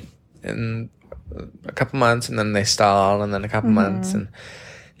 we'll meet in a couple months, and then they stall, and then a couple months, and,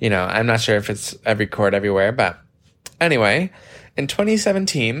 you know, I'm not sure if it's every court everywhere, but anyway, In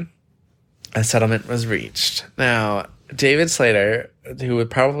 2017, a settlement was reached. Now, David Slater, who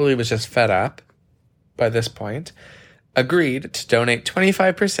probably was just fed up by this point, agreed to donate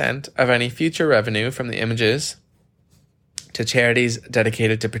 25% of any future revenue from the images to charities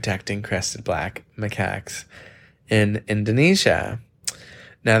dedicated to protecting crested black macaques in Indonesia.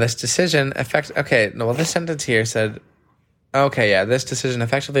 Now, this decision this sentence here said, this decision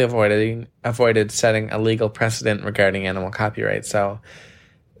effectively avoided setting a legal precedent regarding animal copyright. So,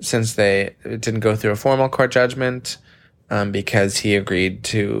 since it didn't go through a formal court judgment, because he agreed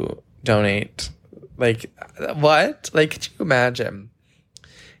to donate, like, what? Like, could you imagine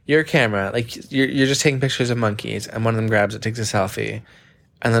your camera, like, you're just taking pictures of monkeys, and one of them grabs it, takes a selfie,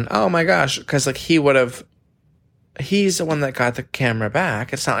 and then, oh my gosh, because, like, he's the one that got the camera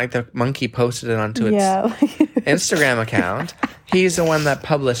back. It's not like the monkey posted it onto its Instagram account. He's the one that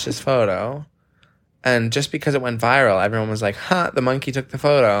published his photo. And just because it went viral, everyone was like, the monkey took the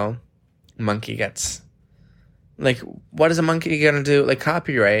photo. Monkey gets... Like, what is a monkey going to do? Like,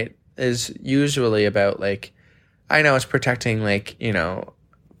 copyright is usually about, like... I know it's protecting, like, you know,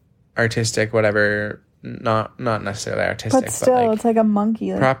 artistic, whatever... Not necessarily artistic, but still, like, it's like a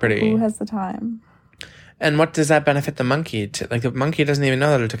monkey. Like, property. Who has the time? And what does that benefit the monkey? Like, the monkey doesn't even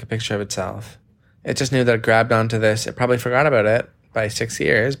know that it took a picture of itself. It just knew that it grabbed onto this. It probably forgot about it by 6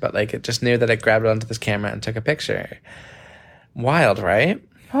 years, but, like, it just knew that it grabbed onto this camera and took a picture. Wild, right?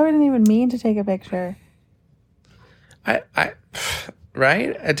 Probably didn't even mean to take a picture. Right?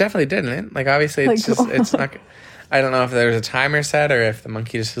 It definitely didn't. Like, obviously, it's Like, just, it's not... I don't know if there was a timer set or if the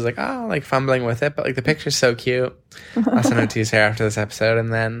monkey just was like, like, fumbling with it, but, like, the picture's so cute. I'll send it to you, Sarah, after this episode,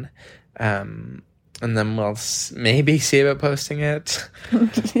 and then we'll maybe see about posting it.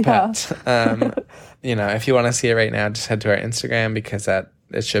 Yeah. But, you know, if you want to see it right now, just head to our Instagram because it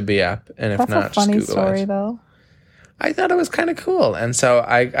should be up. And if That's not, a funny just Google story, it. though. I thought it was kind of cool. And so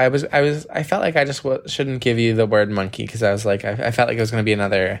I felt like I just shouldn't give you the word monkey because I was like, I felt like it was going to be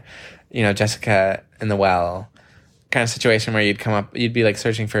another, you know, Jessica in the Well kind of situation where you'd be like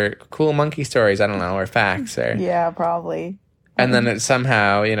searching for cool monkey stories, I don't know, or facts or. Yeah, probably. And then it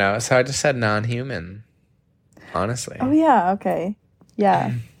somehow, you know, so I just said non-human, honestly. Oh, yeah. Okay.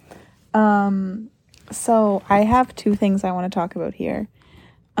 Yeah. So I have two things I want to talk about here.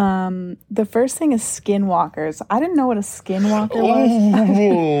 The first thing is skinwalkers. I didn't know what a skinwalker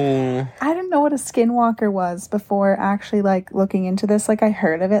was. I didn't know what a skinwalker was before actually, like, looking into this. Like, I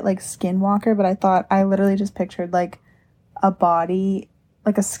heard of it, like, skinwalker, but I literally just pictured, like, a body,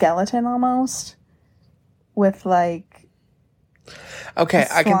 like a skeleton almost, with, like... Okay,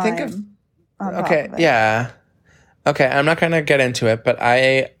 I can think of... Okay, yeah. Okay, I'm not going to get into it, but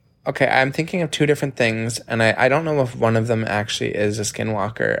I'm thinking of two different things, and I don't know if one of them actually is a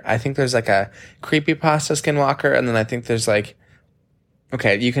skinwalker. I think there's, like, a creepypasta skinwalker, and then I think there's, like...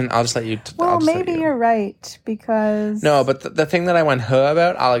 Okay, I'll just let you... maybe you're right, because... No, but the thing that I went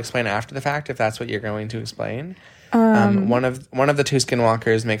about, I'll explain after the fact, if that's what you're going to explain. One of the two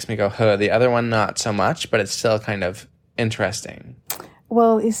skinwalkers makes me go, the other one not so much, but it's still kind of interesting.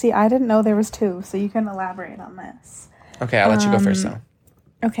 Well, you see, I didn't know there was two, so you can elaborate on this. Okay, I'll let you go first, though.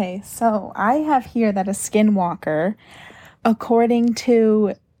 Okay, so I have here that a skinwalker, according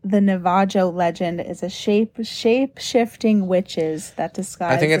to the Navajo legend, is a shape-shifting witches that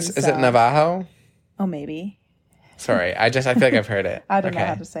disguise themselves. Is it Navajo? Oh, maybe. Sorry, I feel like I've heard it. I don't know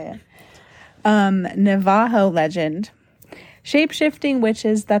how to say it. Navajo legend. Shape-shifting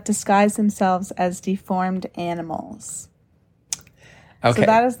witches that disguise themselves as deformed animals. Okay. So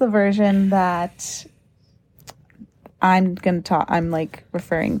that is the version that I'm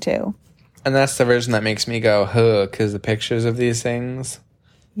referring to. And that's the version that makes me go, because the pictures of these things.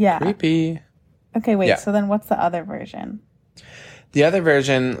 Yeah. Creepy. Okay, wait, Yeah. So then what's the other version? The other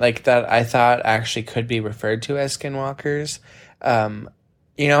version, like, that I thought actually could be referred to as skinwalkers,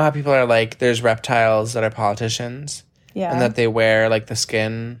 you know how people are like, there's reptiles that are politicians? Yeah. And that they wear, like, the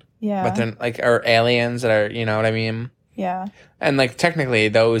skin? Yeah. But they're, like, or aliens that are, you know what I mean? Yeah. And, like, technically,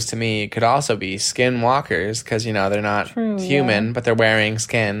 those, to me, could also be skinwalkers, because, you know, they're not human, but they're wearing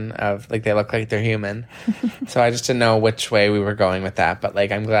skin of, like, they look like they're human. So I just didn't know which way we were going with that, but,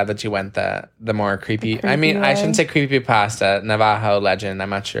 like, I'm glad that you went the more creepy... I mean, I shouldn't say creepypasta, Navajo legend, I'm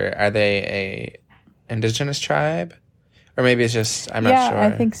not sure. Are they a indigenous tribe? Or maybe it's just... I'm not sure. Yeah,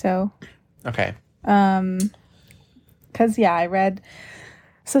 I think so. Okay. Because, I read...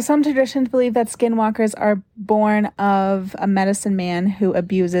 So some traditions believe that skinwalkers are born of a medicine man who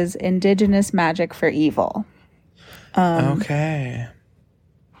abuses indigenous magic for evil. Okay.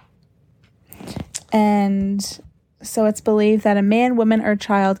 And So it's believed that a man, woman, or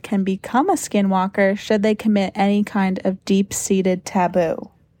child can become a skinwalker should they commit any kind of deep-seated taboo.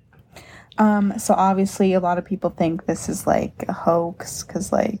 So obviously a lot of people think this is like a hoax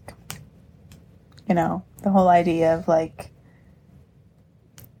because, like, you know, the whole idea of like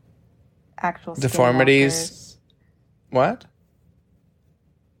actual deformities. What?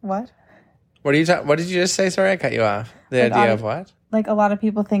 What? What did you just say? Sorry, I cut you off. The like, idea of what? Like, a lot of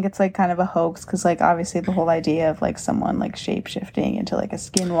people think it's like kind of a hoax because, like, obviously the whole idea of like someone like shape-shifting into like a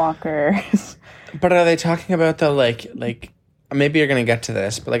skinwalker. But are they talking about the like maybe you're gonna get to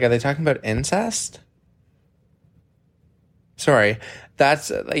this, but like, are they talking about incest? Sorry, that's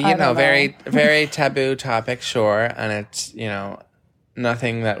very very taboo topic, sure, and it's, you know,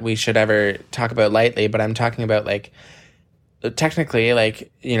 nothing that we should ever talk about lightly. But I'm talking about, like, technically,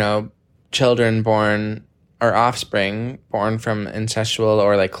 like, you know, children born or offspring born from incestual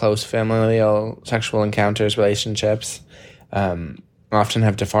or like close familial sexual encounters, relationships, often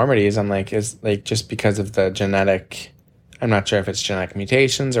have deformities. I'm like, is like just because of the genetic. I'm not sure if it's genetic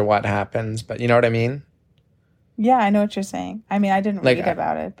mutations or what happens, but you know what I mean? Yeah, I know what you're saying. I mean, I didn't read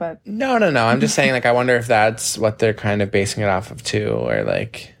about it, but... No. I'm just saying, like, I wonder if that's what they're kind of basing it off of, too, or,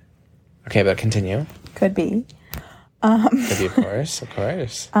 like... Okay, but continue. Could be. Could be, of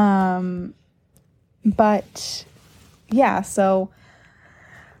course. But, yeah, so...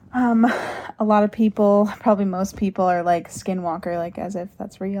 a lot of people, probably most people, are, like, skinwalker, like, as if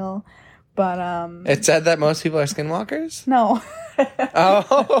that's real. But, It said that most people are skinwalkers? No.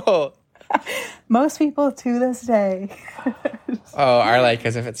 Oh! Most people to this day are like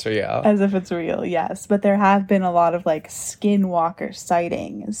as if it's real. As if it's real, yes. But there have been a lot of like skinwalker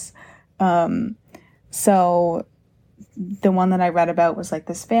sightings. So the one that I read about was like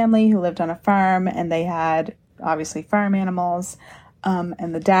this family who lived on a farm, and they had obviously farm animals.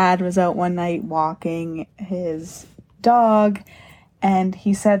 And the dad was out one night walking his dog, and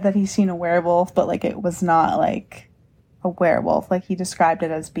he said that he's seen a werewolf, but like it was not like a werewolf. Like, he described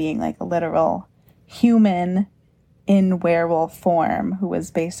it as being like a literal human in werewolf form who was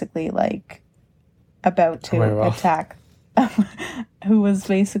basically like about to attack. Who was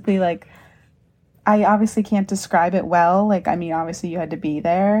basically like, I obviously can't describe it well. Like, I mean, obviously you had to be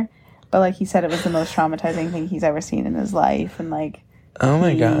there, but like he said, it was the most traumatizing thing he's ever seen in his life. And like, oh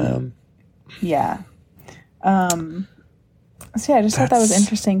my God. Yeah. So yeah, I just thought that was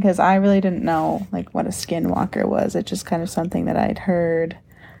interesting because I really didn't know like what a skinwalker was. It's just kind of something that I'd heard.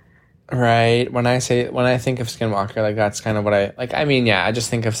 Right. When I think of skinwalker, like that's kind of what I like. I mean, yeah, I just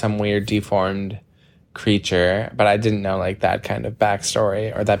think of some weird deformed creature, but I didn't know like that kind of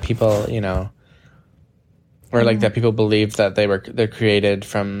backstory, or that people, you know, or like that people believed that they're created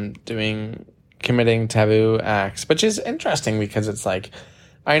from committing taboo acts, which is interesting because it's like,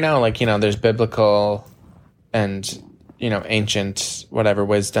 I know, like, you know, there's biblical and, you know, ancient whatever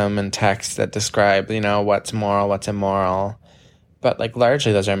wisdom and texts that describe, you know, what's moral, what's immoral, but like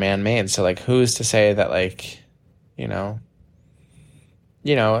largely those are man-made. So like, who's to say that, like, you know,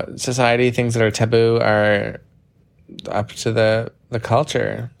 society, things that are taboo are up to the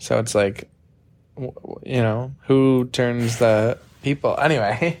culture. So it's like, you know, who turns the people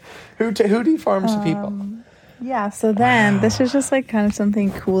anyway? Who deforms the people? Yeah, so then this is just like kind of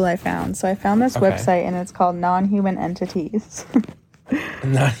something cool I found. So I found this website, and it's called Non-Human Entities.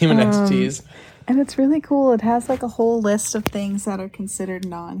 Non-human entities. And it's really cool. It has like a whole list of things that are considered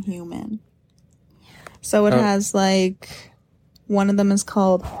non-human. So it has like, one of them is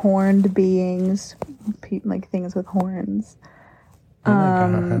called horned beings, like things with horns. Oh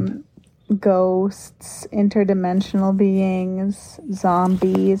my God. Ghosts, interdimensional beings,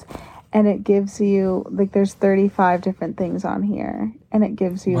 zombies. And it gives you, like, there's 35 different things on here. And it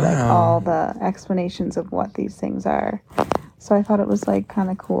gives you, like, all the explanations of what these things are. So I thought it was, like,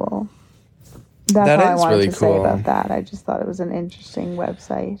 kind of cool. That's all I wanted to say about that. I just thought it was an interesting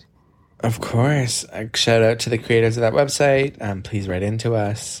website. Of course. Shout out to the creators of that website. Please write into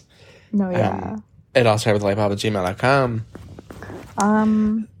us. No, yeah. It all started with lightbulb@gmail.com.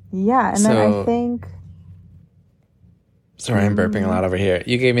 Yeah, and then I think... Sorry, I'm burping a lot over here.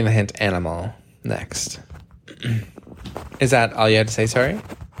 You gave me the hint animal. Next. Is that all you had to say, sorry?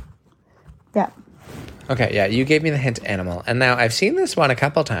 Yeah. Okay, yeah, you gave me the hint animal. And now I've seen this one a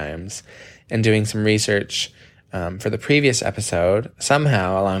couple times in doing some research for the previous episode.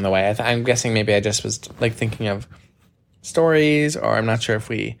 Somehow along the way, I'm guessing maybe I just was like thinking of stories, or I'm not sure if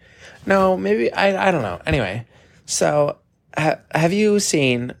No, maybe, I don't know. Anyway, so... have you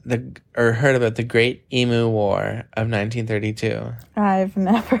seen or heard about the Great Emu War of 1932? I've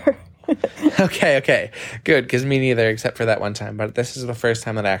never.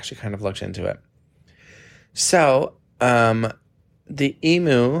 So, the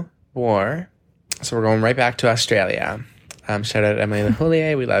Emu War, so we're going right back to Australia. Shout out Emily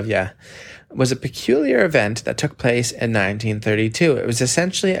LaHoulier, we love ya. Was a peculiar event that took place in 1932. It was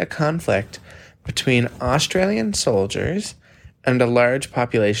essentially a conflict between Australian soldiers and a large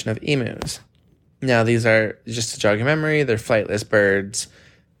population of emus. Now, these are, just to jog your memory, they're flightless birds.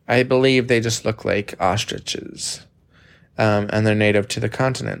 I believe they just look like ostriches, and they're native to the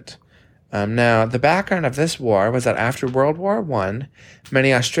continent. Now, the background of this war was that after World War I,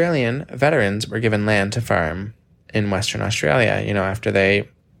 many Australian veterans were given land to farm in Western Australia. After they,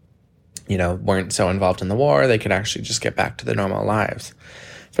 weren't so involved in the war, they could actually just get back to their normal lives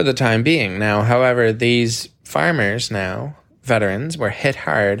for the time being. Now, however, these farmers now, veterans, were hit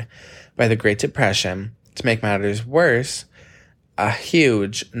hard by the Great Depression. To make matters worse, a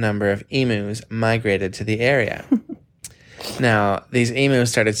huge number of emus migrated to the area. Now, these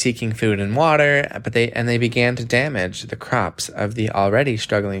emus started seeking food and water, but they began to damage the crops of the already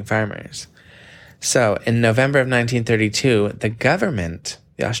struggling farmers. So, in November of 1932,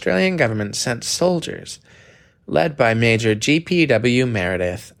 the Australian government sent soldiers, led by Major G.P.W.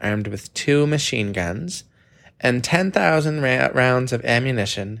 Meredith, armed with 2 machine guns and 10,000 rounds of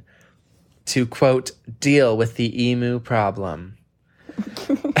ammunition to, quote, deal with the emu problem.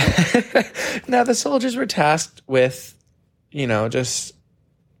 Now, the soldiers were tasked with, just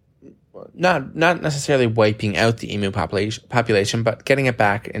not necessarily wiping out the emu population, but getting it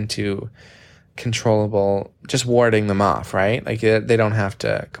back into controllable, just warding them off, right? Like, they don't have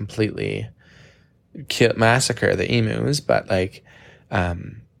to completely massacre the emus, but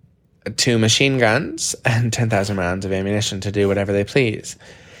 2 machine guns and 10,000 rounds of ammunition to do whatever they please.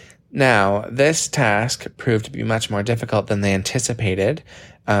 Now, this task proved to be much more difficult than they anticipated,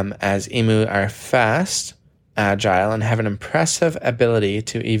 as emu are fast, agile, and have an impressive ability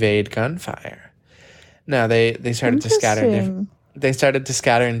to evade gunfire. Now, they started to scatter. They started to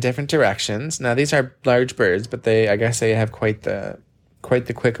scatter in different directions. Now, these are large birds, but I guess they have quite the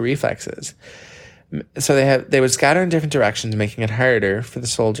quick reflexes. So they would scatter in different directions, making it harder for the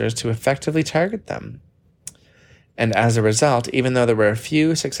soldiers to effectively target them. And as a result, even though there were a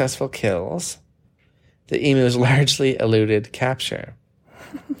few successful kills, the emus largely eluded capture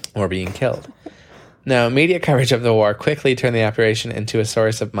or being killed. Now, media coverage of the war quickly turned the operation into a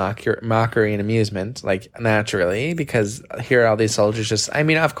source of mockery and amusement, naturally, because here are all these soldiers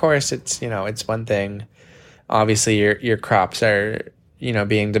of course, it's one thing. Obviously, your crops are,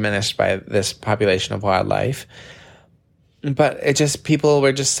 being diminished by this population of wildlife. But people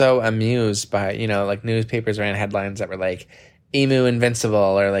were just so amused by, newspapers ran headlines that were like, emu invincible,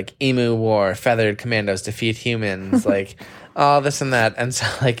 or emu war, feathered commandos defeat humans, all this and that. And so,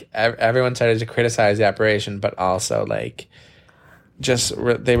 everyone started to criticize the operation, but also, they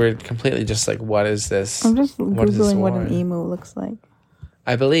were completely just what is this? I'm just Googling what an emu looks like.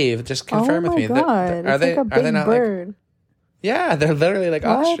 I believe, just confirm with me. Oh my God, it's like a big bird. Yeah, they're literally like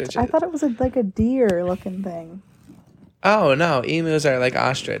ostriches. I thought it was like a deer looking thing. Oh, no, emus are like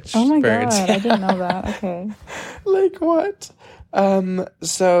ostrich birds. Oh my God, I didn't know that. Okay. What?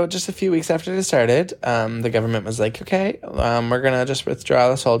 So just a few weeks after it started, the government was like, okay, we're going to just withdraw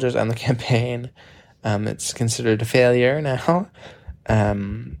the soldiers on the campaign. It's considered a failure now.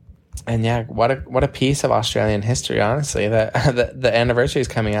 And yeah, what a piece of Australian history, honestly. The anniversary is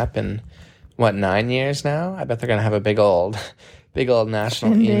coming up in, 9 years now? I bet they're going to have a big old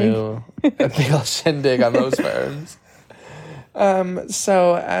national emu, a big old shindig on those farms.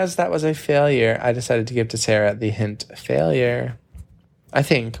 So as that was a failure, I decided to give to Sarah the hint failure. I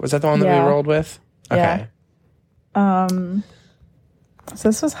think. Was that the one that we rolled with? Okay. Yeah. So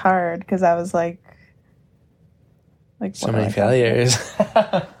this was hard because I was like so many failures.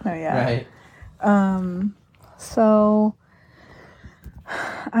 Oh yeah. Right. So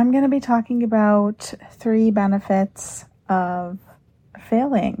I'm going to be talking about 3 benefits of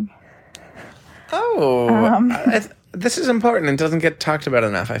failing. Oh, this is important and doesn't get talked about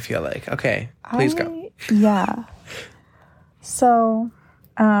enough, I feel like. Okay, please go. Yeah. So,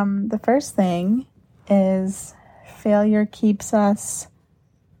 the first thing is failure keeps us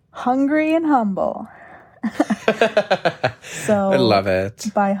hungry and humble. So, I love it.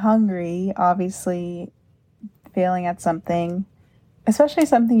 By hungry, obviously, failing at something, especially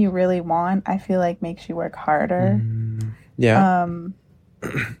something you really want, I feel like makes you work harder. Yeah.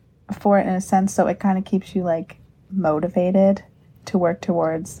 For it in a sense, so it kind of keeps you motivated to work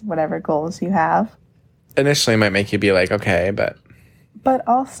towards whatever goals you have. Initially, it might make you be like, okay, but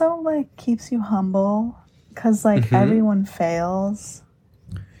also keeps you humble because everyone fails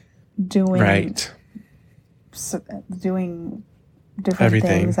doing doing different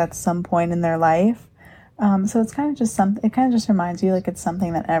things at some point in their life. So it's kind of just something. It kind of just reminds you like it's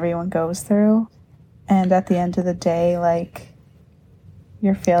something that everyone goes through, and at the end of the day, like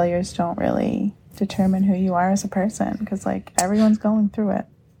your failures don't really determine who you are as a person because like everyone's going through it.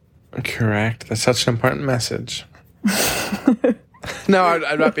 Correct. That's such an important message. No,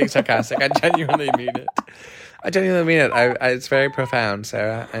 I'm not being sarcastic. I genuinely mean it. It's very profound,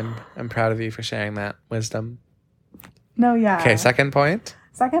 Sarah. I'm proud of you for sharing that wisdom. No, yeah. Okay, second point.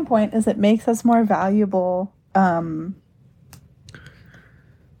 Second point is it makes us more valuable. Not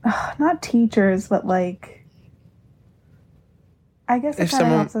teachers, but like, I guess it kind of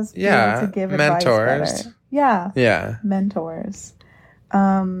helps us be able to give mentors. advice better. Yeah, mentors.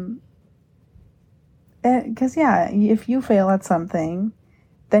 Because if you fail at something,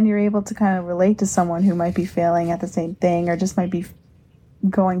 then you're able to kind of relate to someone who might be failing at the same thing or just might be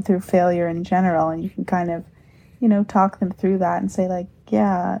going through failure in general, and you can kind of, talk them through that and say like,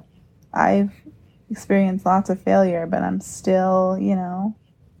 yeah, I've experienced lots of failure, but I'm still,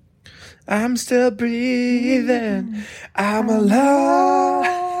 I'm still breathing. I'm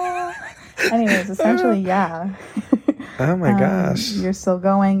alive. Anyways, essentially, yeah. Oh my gosh. You're still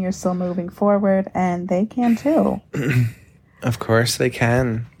going, you're still moving forward, and they can too. Of course they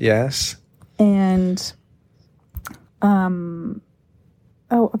can. Yes. And,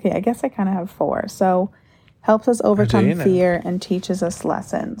 okay, I guess I kind of have 4. So, helps us overcome fear and teaches us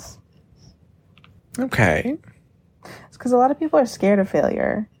lessons. Okay. It's because a lot of people are scared of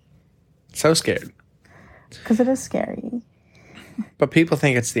failure. So scared. Because it is scary. But people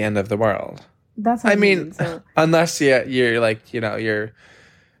think it's the end of the world. That's what I mean. So. Unless you're like, you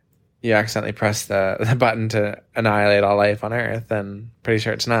accidentally press the button to annihilate all life on Earth, then pretty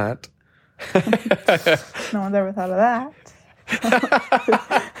sure it's not. No one's ever thought of that.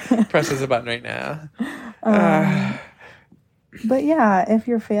 Presses a button right now. But yeah, if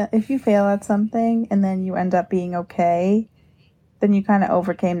you fail at something and then you end up being okay, then you kind of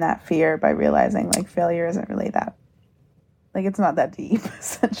overcame that fear by realizing like failure isn't really that, like it's not that deep.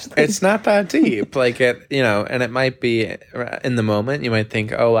 Essentially, it's not that deep. Like and it might be in the moment you might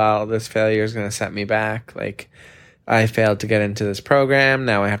think, oh wow, this failure is going to set me back. Like I failed to get into this program.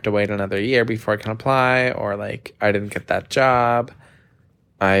 Now I have to wait another year before I can apply, or like I didn't get that job.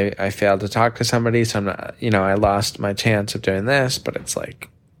 I failed to talk to somebody, so I'm not, I lost my chance of doing this, but it's like,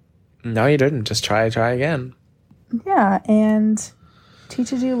 no, you didn't. Just try again. Yeah, and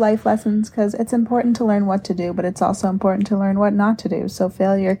teaches you life lessons because it's important to learn what to do, but it's also important to learn what not to do. So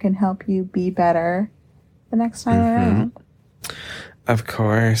failure can help you be better the next time around. Of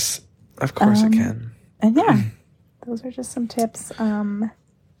course it can. And yeah, those are just some tips.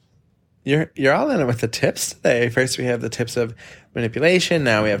 You're all in it with the tips today. First we have the tips of manipulation.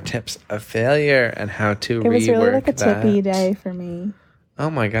 Now we have tips of failure and how to rework that. It was really like a tippy day for me.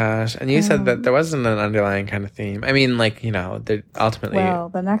 Oh my gosh. And you said that there wasn't an underlying kind of theme. I mean, like, ultimately... Well,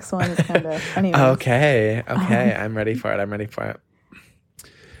 the next one is kind of... Anyways. Okay. I'm ready for it. I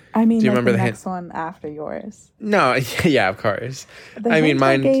mean, do you remember the next one after yours? No, yeah, of course. I mean,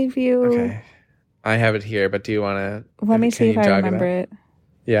 mine... I gave you... Okay. I have it here, but do you want to... Let me see if I remember it.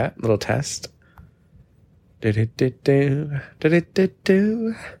 Yeah, little test. What did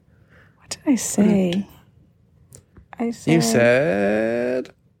I say? You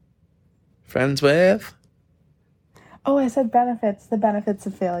said friends with? Oh, I said benefits. The benefits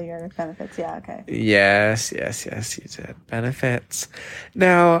of failure. Benefits, yeah, okay. Yes, you did. Benefits.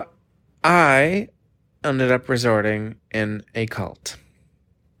 Now, I ended up resorting in a cult.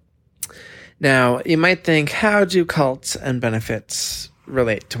 Now, you might think, how do cults and benefits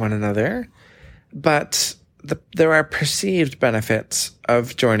relate to one another? But there are perceived benefits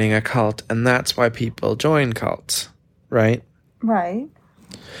of joining a cult, and that's why people join cults, right? Right.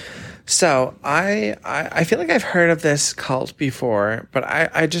 So I feel like I've heard of this cult before, but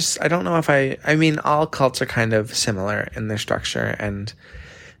I don't know if I mean, all cults are kind of similar in their structure and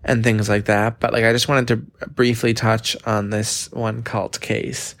things like that. But like, I just wanted to briefly touch on this one cult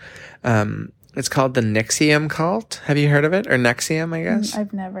case. It's called the NXIVM cult. Have you heard of it? Or NXIVM, I guess?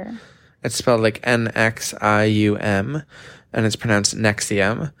 I've never. It's spelled like NXIUM, and it's pronounced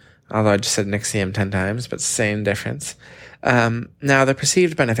NXIVM. Although I just said NXIVM 10 times, but same difference. Now, the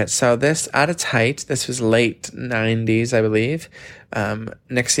perceived benefits. So this, at its height, this was late 90s, I believe.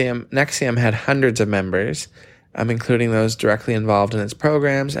 NXIVM had hundreds of members, including those directly involved in its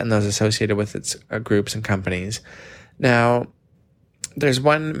programs and those associated with its groups and companies. Now, there's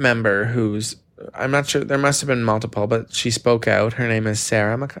one member who's, I'm not sure, there must have been multiple, but she spoke out. Her name is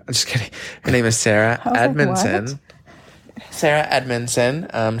Sarah. Just kidding. Her name is Sarah Edmondson. Sarah Edmondson.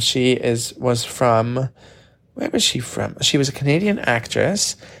 She was from, where was she from? She was a Canadian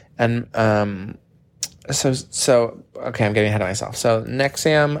actress, and Okay, I'm getting ahead of myself. So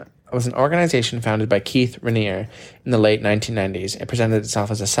Nexium was an organization founded by Keith Raniere in the late 1990s. It presented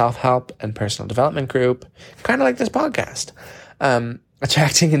itself as a self-help and personal development group, kind of like this podcast,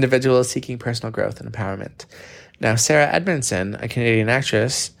 attracting individuals seeking personal growth and empowerment. Now, Sarah Edmondson, a Canadian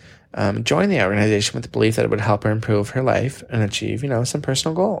actress, joined the organization with the belief that it would help her improve her life and achieve, some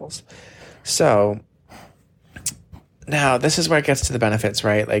personal goals. So now this is where it gets to the benefits,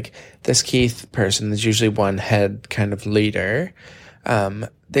 right? Like this Keith person, there's usually one head kind of leader.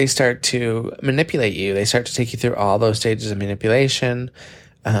 They start to manipulate you. They start to take you through all those stages of manipulation.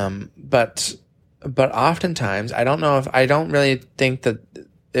 But oftentimes, I don't really think that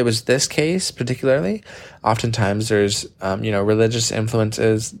it was this case particularly. Oftentimes there's, religious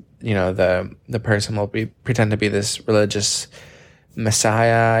influences. The person will pretend to be this religious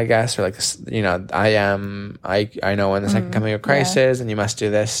messiah, I guess, or like, I know when the second coming of Christ is, and you must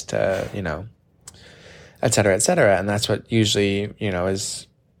do this to, et cetera, et cetera. And that's what usually, is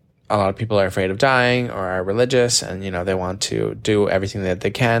a lot of people are afraid of dying or are religious, and, they want to do everything that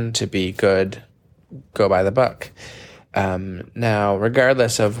they can to be good, go by the book. Now,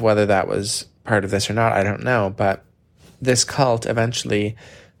 regardless of whether that was part of this or not, I don't know, but this cult eventually,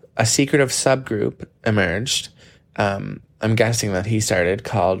 a secretive subgroup emerged. I'm guessing that he started,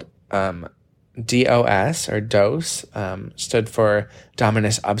 called DOS or DOS, stood for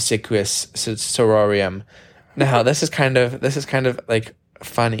Dominus Obsequious Sororium. Now, this is kind of like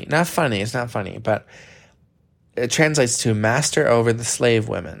funny. Not funny, it's not funny, but it translates to master over the slave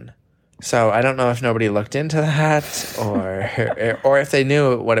women. So I don't know if nobody looked into that or if they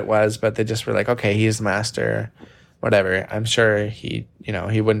knew what it was, but they just were like, okay, he's the master, whatever. I'm sure he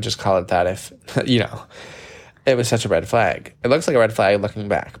wouldn't just call it that if, it was such a red flag. It looks like a red flag looking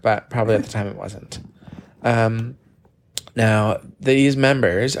back, but probably at the time it wasn't. Now, these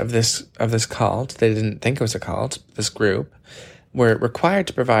members of this cult, they didn't think it was a cult, this group, were required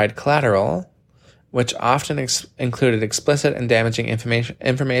to provide collateral, which often included explicit and damaging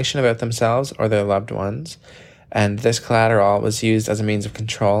information about themselves or their loved ones. And this collateral was used as a means of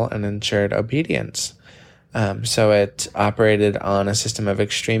control and ensured obedience. So it operated on a system of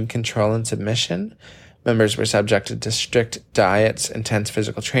extreme control and submission. Members were subjected to strict diets, intense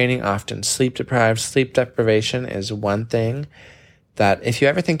physical training, often sleep deprived. Sleep deprivation is one thing that if you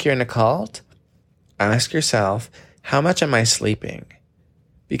ever think you're in a cult, ask yourself, how much am I sleeping?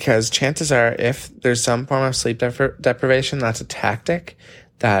 Because chances are, if there's some form of sleep deprivation, that's a tactic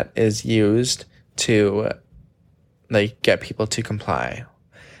that is used to get people to comply.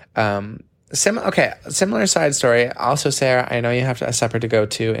 Similar side story. Also, Sarah, I know you have a supper to go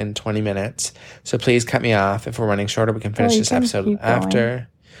to in 20 minutes, so please cut me off. If we're running shorter, we can finish this episode after.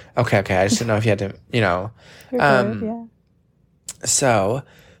 Okay. I just didn't know if you had to, You're good, yeah. So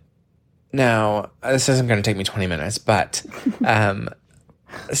now this isn't going to take me 20 minutes, but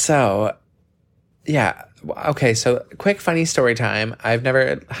so yeah. Okay, so quick funny story time.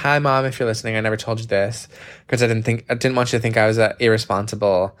 Hi Mom, if you're listening, I never told you this because I didn't want you to think I was an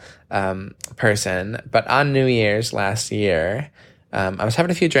irresponsible person. But on New Year's last year, I was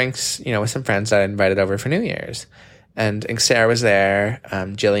having a few drinks, with some friends that I invited over for New Year's. And Sarah was there,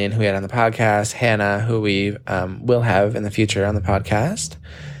 Jillian, who we had on the podcast, Hannah, who we will have in the future on the podcast.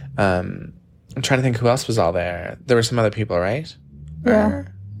 I'm trying to think who else was all there. There were some other people, right? Yeah.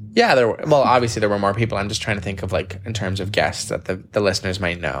 Yeah, there were. Well, obviously there were more people. I'm just trying to think of in terms of guests that the listeners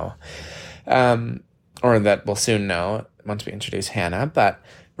might know, or that we'll soon know once we introduce Hannah. But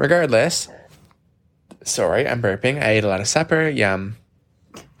regardless, sorry, I'm burping. I ate a lot of supper. Yum.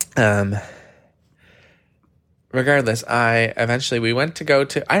 Regardless, we went to go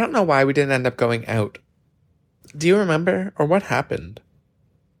to. I don't know why we didn't end up going out. Do you remember, or what happened?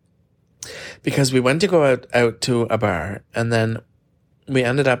 Because we went to go out to a bar, and then we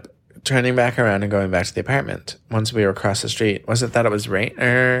ended up turning back around and going back to the apartment once we were across the street. Was it that it was rain?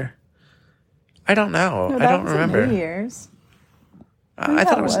 I don't know. No, I don't remember. New Year's. I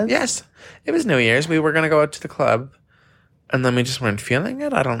thought it was. Yes, it was New Year's. We were going to go out to the club, and then we just weren't feeling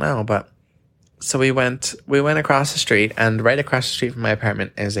it. I don't know, but so we went across the street, and right across the street from my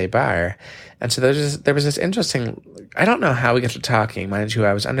apartment is a bar, and so there was this interesting. I don't know how we got to talking. Mind you,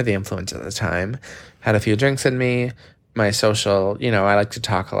 I was under the influence at the time, had a few drinks in me. My social, I like to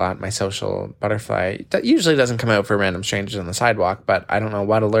talk a lot. My social butterfly that usually doesn't come out for random strangers on the sidewalk, but I don't know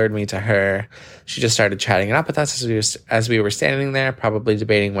what alerted me to her. She just started chatting it up with us as we were standing there, probably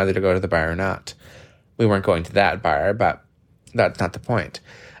debating whether to go to the bar or not. We weren't going to that bar, but that's not the point.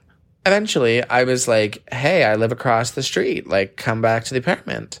 Eventually, I was like, hey, I live across the street. Come back to the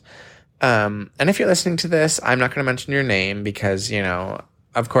apartment. And if you're listening to this, I'm not going to mention your name because,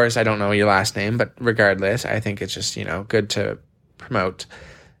 of course, I don't know your last name, but regardless, I think it's just, good to promote,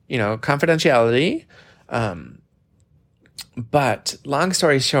 confidentiality. But long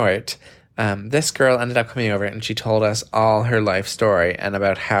story short, this girl ended up coming over and she told us all her life story and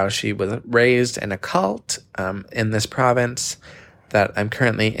about how she was raised in a cult in this province that I'm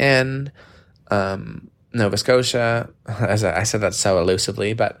currently in, Nova Scotia. As I said that so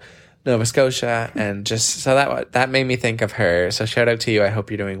elusively, but Nova Scotia, and just so that made me think of her. So shout out to you. I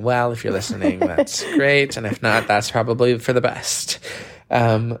hope you're doing well. If you're listening, that's great, and if not, that's probably for the best.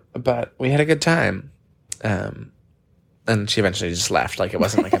 But we had a good time. And she eventually just left. Like, it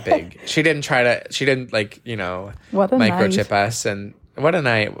wasn't like a big... she didn't microchip us. And what a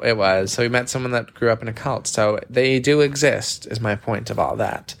night it was. So we met someone that grew up in a cult. So they do exist, is my point of all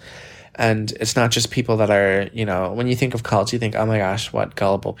that. And it's not just people that are, when you think of cults, you think, oh my gosh, what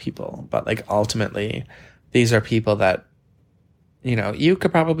gullible people. But, like, ultimately, these are people that, you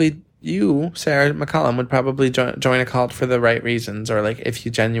could probably... You, Sarah McCollum, would probably join a cult for the right reasons. Or, like, if you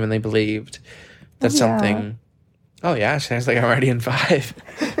genuinely believed that something... Oh, yeah. Sounds like I'm already in 5.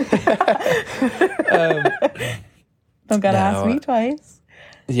 Don't gotta ask me twice.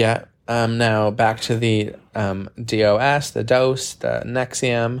 Yeah. Now, back to the DOS, the dose, the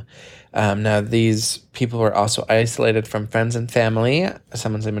Nexium. Now, these people were also isolated from friends and family.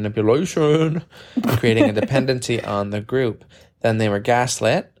 Someone's like manipulation, creating a dependency on the group. Then they were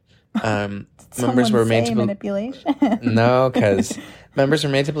gaslit. Members were made to manipulation. No, because members were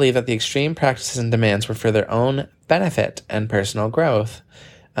made to believe that the extreme practices and demands were for their own benefit and personal growth.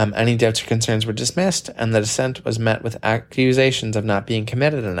 Any doubts or concerns were dismissed, and the dissent was met with accusations of not being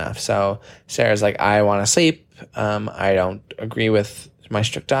committed enough. So Sarah's like, I want to sleep. I don't agree with my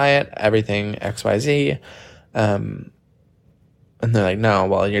strict diet, everything XYZ. And they're like, no,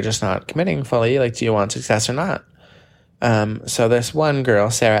 well, you're just not committing fully. Like, do you want success or not? So this one girl,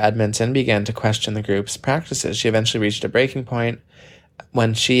 Sarah Edmondson, began to question the group's practices. She eventually reached a breaking point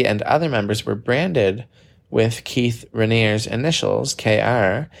when she and other members were branded with Keith Raniere's initials,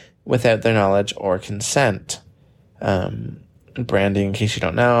 KR, without their knowledge or consent. Branding, in case you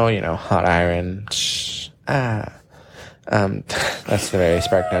don't know, hot iron. That's the very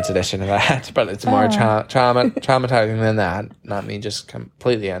SparkNotes edition of that, but it's more traumatizing than that. Not me just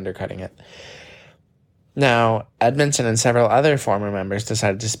completely undercutting it. Now, Edmondson and several other former members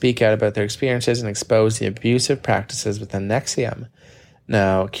decided to speak out about their experiences and expose the abusive practices within Nexium.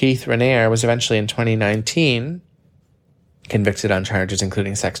 Now, Keith Raniere was eventually in 2019 convicted on charges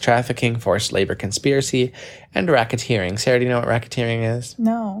including sex trafficking, forced labor conspiracy, and racketeering. Sarah, do you know what racketeering is?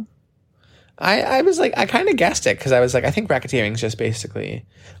 No. I was like, I kind of guessed it because I was like, I think racketeering is just basically,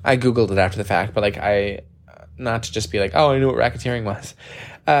 I Googled it after the fact, but like not to just be like, oh, I knew what racketeering was.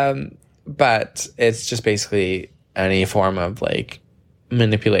 But it's just basically any form of like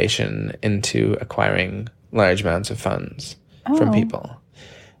manipulation into acquiring large amounts of funds from people.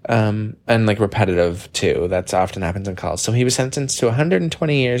 And like repetitive too. That's often happens in cults. So he was sentenced to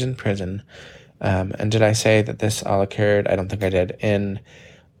 120 years in prison. And did I say that this all occurred? I don't think I did.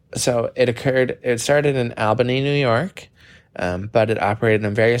 It started in Albany, New York, but it operated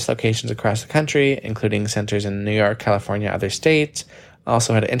in various locations across the country, including centers in New York, California, other states.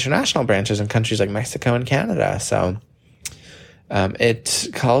 Also had international branches in countries like Mexico and Canada. So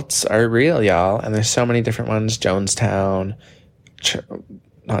cults are real, y'all. And there's so many different ones. Jonestown,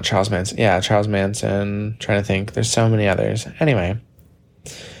 not Charles Manson. Yeah, Charles Manson. Trying to think. There's so many others. Anyway.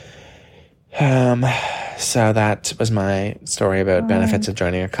 So that was my story about benefits of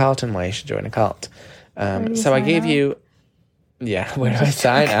joining a cult and why you should join a cult. So I gave you... Yeah, where do I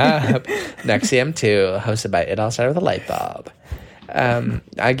sign up? Nexium 2, hosted by It All Started with a Light Bulb.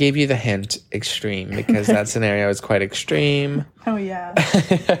 I gave you the hint extreme because that scenario is quite extreme. Oh, yeah.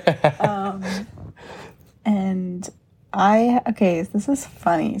 And this is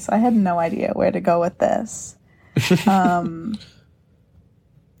funny. So I had no idea where to go with this.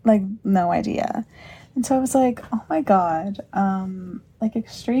 Like, no idea. And so I was like, oh my God, like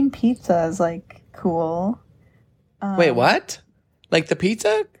extreme pizza is like cool. Wait, what? Like the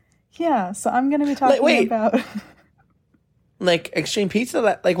pizza? Yeah, so I'm going to be talking about... Like extreme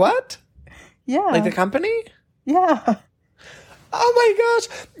pizza? Like what? Yeah. Like the company? Yeah. Oh my gosh.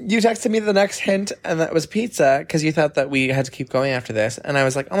 You texted me the next hint and that was pizza because you thought that we had to keep going after this. And I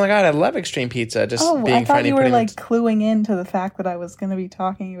was like, oh my God, I love extreme pizza. Just being I thought funny. You were like cluing into the fact that I was going to be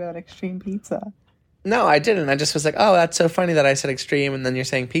talking about extreme pizza. No, I didn't. I just was like, oh, that's so funny that I said extreme and then you're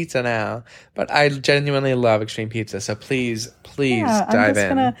saying pizza now. But I genuinely love extreme pizza. So please dive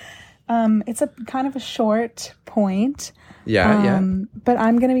in. It's a kind of a short point. Yeah. But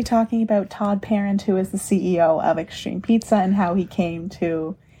I'm going to be talking about Todd Parent, who is the CEO of Extreme Pizza, and how he came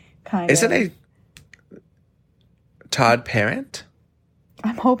to Is it a Todd Parent?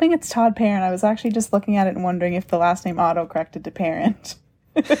 I'm hoping it's Todd Parent. I was actually just looking at it and wondering if the last name auto-corrected to Parent.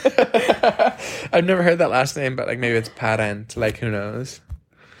 I've never heard that last name, but like maybe it's Parent. Like, who knows?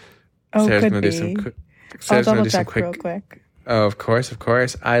 Oh, Sarah's could gonna be. Sarah's I'll gonna double do some check real quick. Oh, of course.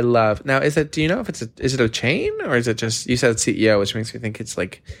 I love. Now, do you know if is it a chain or is it just, you said CEO, which makes me think it's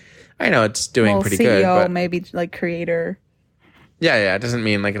like, I know it's doing pretty CEO, good, but maybe like creator. yeah, it doesn't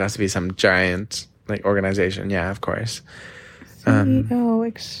mean like it has to be some giant like organization. Yeah, of course. CEO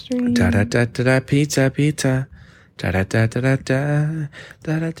Extreme. Da da da da da pizza. Da da da da da da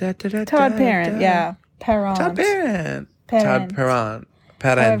da da da. Todd Parent, yeah. Parent. Todd Parent. Parent. Todd Parent.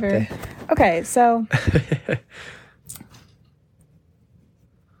 However, okay, so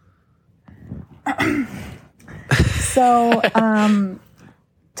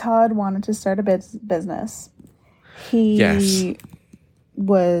Todd wanted to start a business. He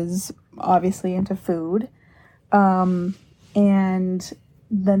was obviously into food. And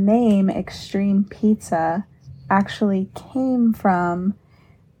the name Extreme Pizza actually came from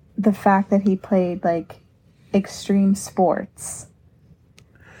the fact that he played like extreme sports.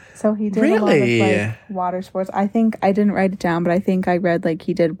 So he did a lot of like water sports. I think I didn't write it down, but I think I read like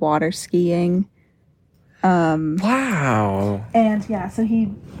he did water skiing. Wow. And yeah, so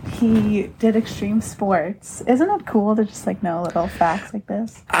he did extreme sports. Isn't it cool to just like know little facts like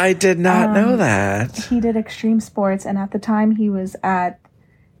this? I did not know that. He did extreme sports, and at the time he was at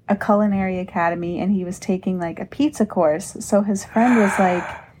a culinary academy and he was taking like a pizza course. So his friend was like,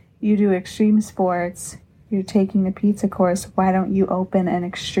 "You do extreme sports, you're taking a pizza course, why don't you open an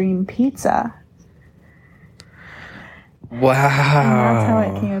extreme pizza?" Wow. And that's how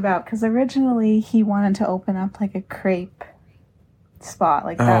it came about. Because originally he wanted to open up like a crepe spot.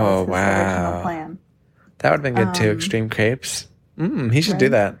 Like that was his original plan. That would have been good too. Extreme crepes. He should do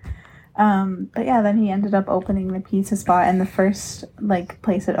that. But yeah, then he ended up opening the pizza spot, and the first like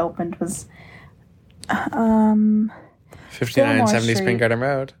place it opened was 5970 Spring Garden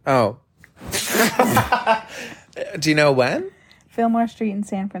Road. Oh. Do you know when? Fillmore Street in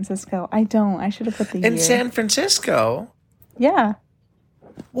San Francisco. I don't. I should have put the year. In San Francisco? Yeah.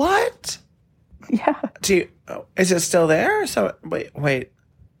 What? Yeah. Is it still there? So wait.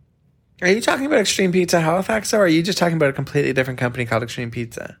 Are you talking about Extreme Pizza Halifax, or are you just talking about a completely different company called Extreme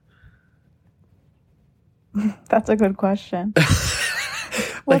Pizza? That's a good question.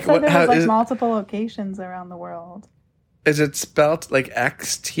 Well, so there was multiple locations around the world. Is it spelled like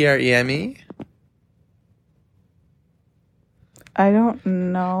XTREME? I don't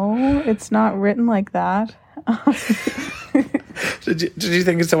know. It's not written like that. Did you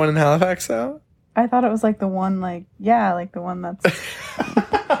think it's the one in Halifax though? I thought it was like the one like the one that's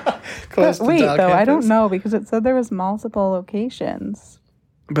close to wait, though, campus. I don't know because it said there was multiple locations.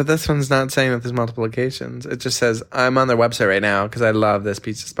 But this one's not saying that there's multiple locations. It just says, I'm on their website right now because I love this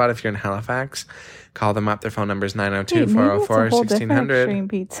pizza spot. If you're in Halifax, call them up. Their phone number is 902-404-1600. Extreme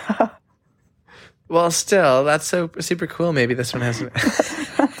Pizza. Well, still, that's so super cool. Maybe this one hasn't.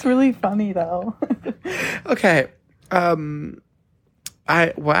 That's really funny, though. Okay.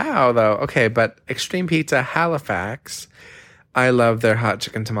 Wow, though. Okay, but Extreme Pizza Halifax, I love their hot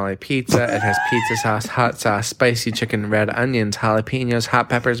chicken tamale pizza. It has pizza sauce, hot sauce, spicy chicken, red onions, jalapenos, hot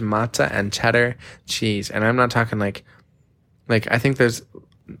peppers, matzo, and cheddar cheese. And I'm not talking like I think there's.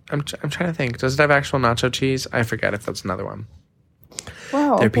 I'm trying to think. Does it have actual nacho cheese? I forget if that's another one.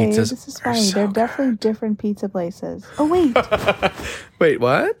 Wow, Their okay, pizzas this is funny. so They're good. definitely different pizza places. Oh, wait. Wait,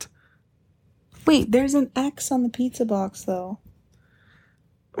 what? Wait, there's an X on the pizza box, though.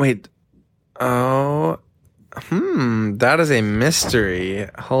 Wait. Oh. That is a mystery.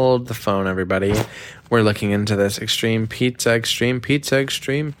 Hold the phone, everybody. We're looking into this. Extreme Pizza.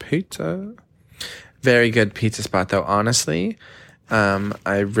 Very good pizza spot, though, honestly.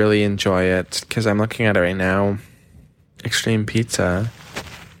 I really enjoy it because I'm looking at it right now. Extreme Pizza.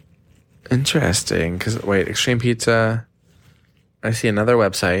 Interesting. Extreme Pizza. I see another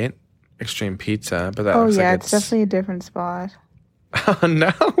website. Extreme Pizza, but that looks like it's definitely a different spot. Oh,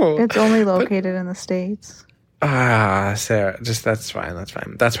 no. It's only located in the States. Sarah, that's fine.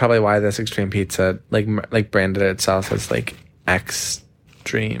 That's probably why this Extreme Pizza like branded itself as like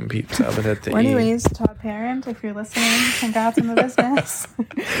Extreme Pizza with it. Well, anyways, Todd Parent, if you're listening, congrats on the business.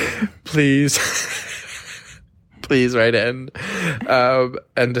 Please. please write in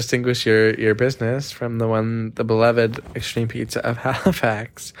and distinguish your business from the beloved Extreme Pizza of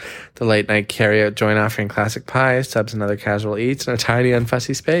Halifax. The late night carryout joint offering classic pies, subs, and other casual eats in a tiny,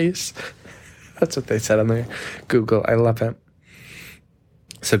 unfussy space. That's what they said on their Google. I love it.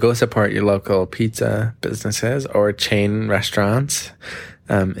 So go support your local pizza businesses or chain restaurants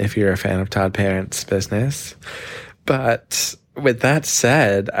if you're a fan of Todd Parent's business. But with that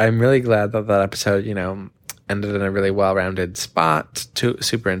said, I'm really glad that episode, ended in a really well-rounded spot,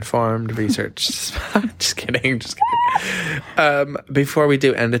 super informed, researched spot. Just kidding. Before we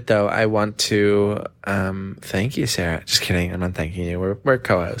do end it, though, I want to thank you, Sarah. Just kidding. I'm not thanking you. We're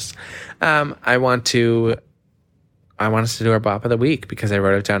co-hosts. I want us to do our bop of the week because I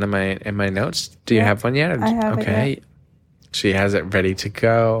wrote it down in my notes. Do you have one yet? I have it. Okay. She has it ready to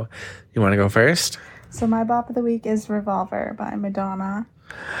go. You want to go first? So my bop of the week is Revolver by Madonna.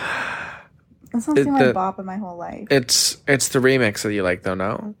 This one's been my bop of my whole life. It's the remix that you like, though,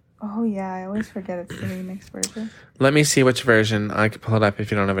 no? Oh, yeah. I always forget it's the remix version. Let me see which version. I could pull it up if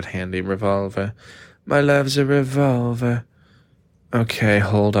you don't have it handy. Revolver. My love's a revolver. Okay,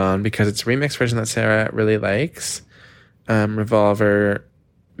 hold on. Because it's a remix version that Sarah really likes. Revolver.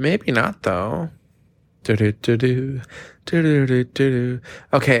 Maybe not, though. Do-do-do-do. Do-do-do-do-do.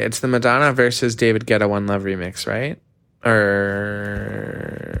 Okay, it's the Madonna versus David Guetta One Love remix, right?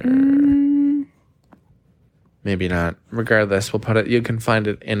 Or... Maybe not. Regardless, we'll put it... You can find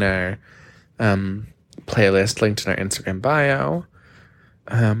it in our playlist linked in our Instagram bio.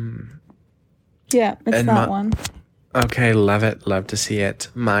 Yeah, it's that one. Okay, love it. Love to see it.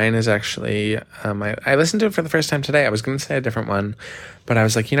 Mine is actually... I listened to it for the first time today. I was going to say a different one, but I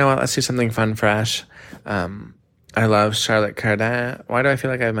was like, you know what? Let's do something fun, fresh. I love Charlotte Cardin. Why do I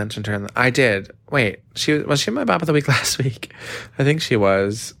feel like I mentioned her? I did. Wait, was she my bop of the week last week? I think she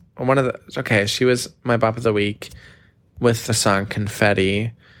was. She was my bop of the week with the song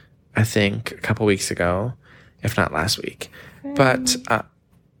Confetti, I think, a couple weeks ago, if not last week. But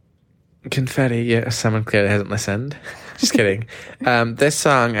Confetti, yeah, someone clearly hasn't listened. Just kidding. This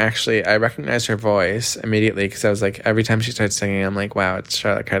song, actually, I recognized her voice immediately because I was like, every time she starts singing, I'm like, wow, it's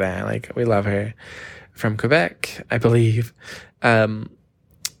Charlotte Cardin. Like, we love her. From Quebec, I believe.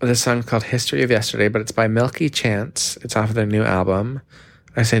 This song's called History of Yesterday, but it's by Milky Chance. It's off of their new album.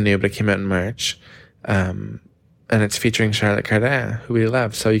 I say new, but it came out in March. And it's featuring Charlotte Cardin, who we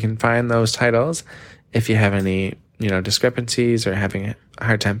love. So you can find those titles if you have any, discrepancies or having a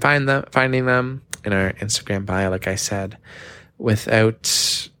hard time finding them in our Instagram bio, like I said.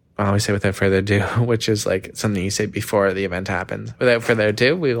 I always say without further ado, which is like something you say before the event happens. Without further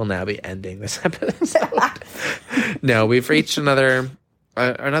ado, we will now be ending this episode. No, we've reached another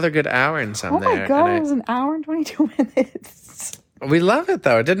good hour and some there. Oh my God, it was an hour and 22 minutes. We love it,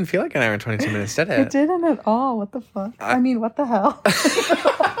 though. It didn't feel like an hour and 22 minutes, did it? It didn't at all. What the fuck? I mean, what the hell?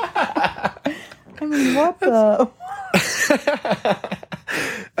 I mean, what the...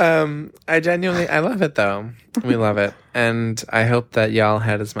 I love it, though. We love it. And I hope that y'all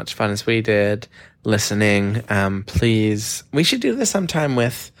had as much fun as we did listening. Please, we should do this sometime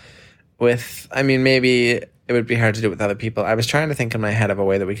with, maybe it would be hard to do it with other people. I was trying to think in my head of a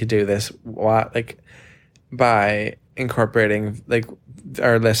way that we could do this, by incorporating,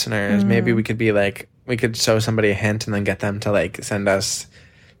 our listeners. Maybe we could be we could show somebody a hint and then get them to, send us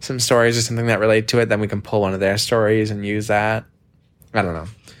some stories or something that relate to it. Then we can pull one of their stories and use that. I don't know.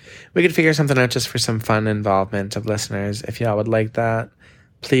 We could figure something out just for some fun involvement of listeners. If y'all would like that,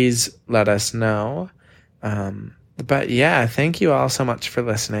 please let us know. But yeah, thank you all so much for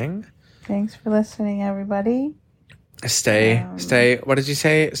listening. Thanks for listening, everybody. Stay, what did you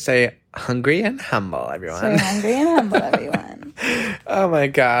say? Stay hungry and humble, everyone. Stay hungry and humble, everyone. Oh my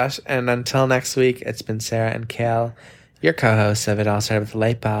gosh. And until next week, it's been Sarah and Kale, your co-hosts of It All Started with a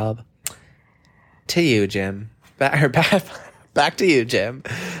Light Bulb. To you, Jim. Back to you, Jim.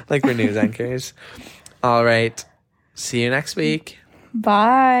 Like we're news anchors. All right. See you next week.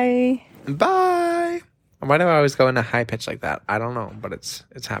 Bye. Bye. Why do I always go in a high pitch like that? I don't know, but it's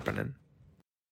happening.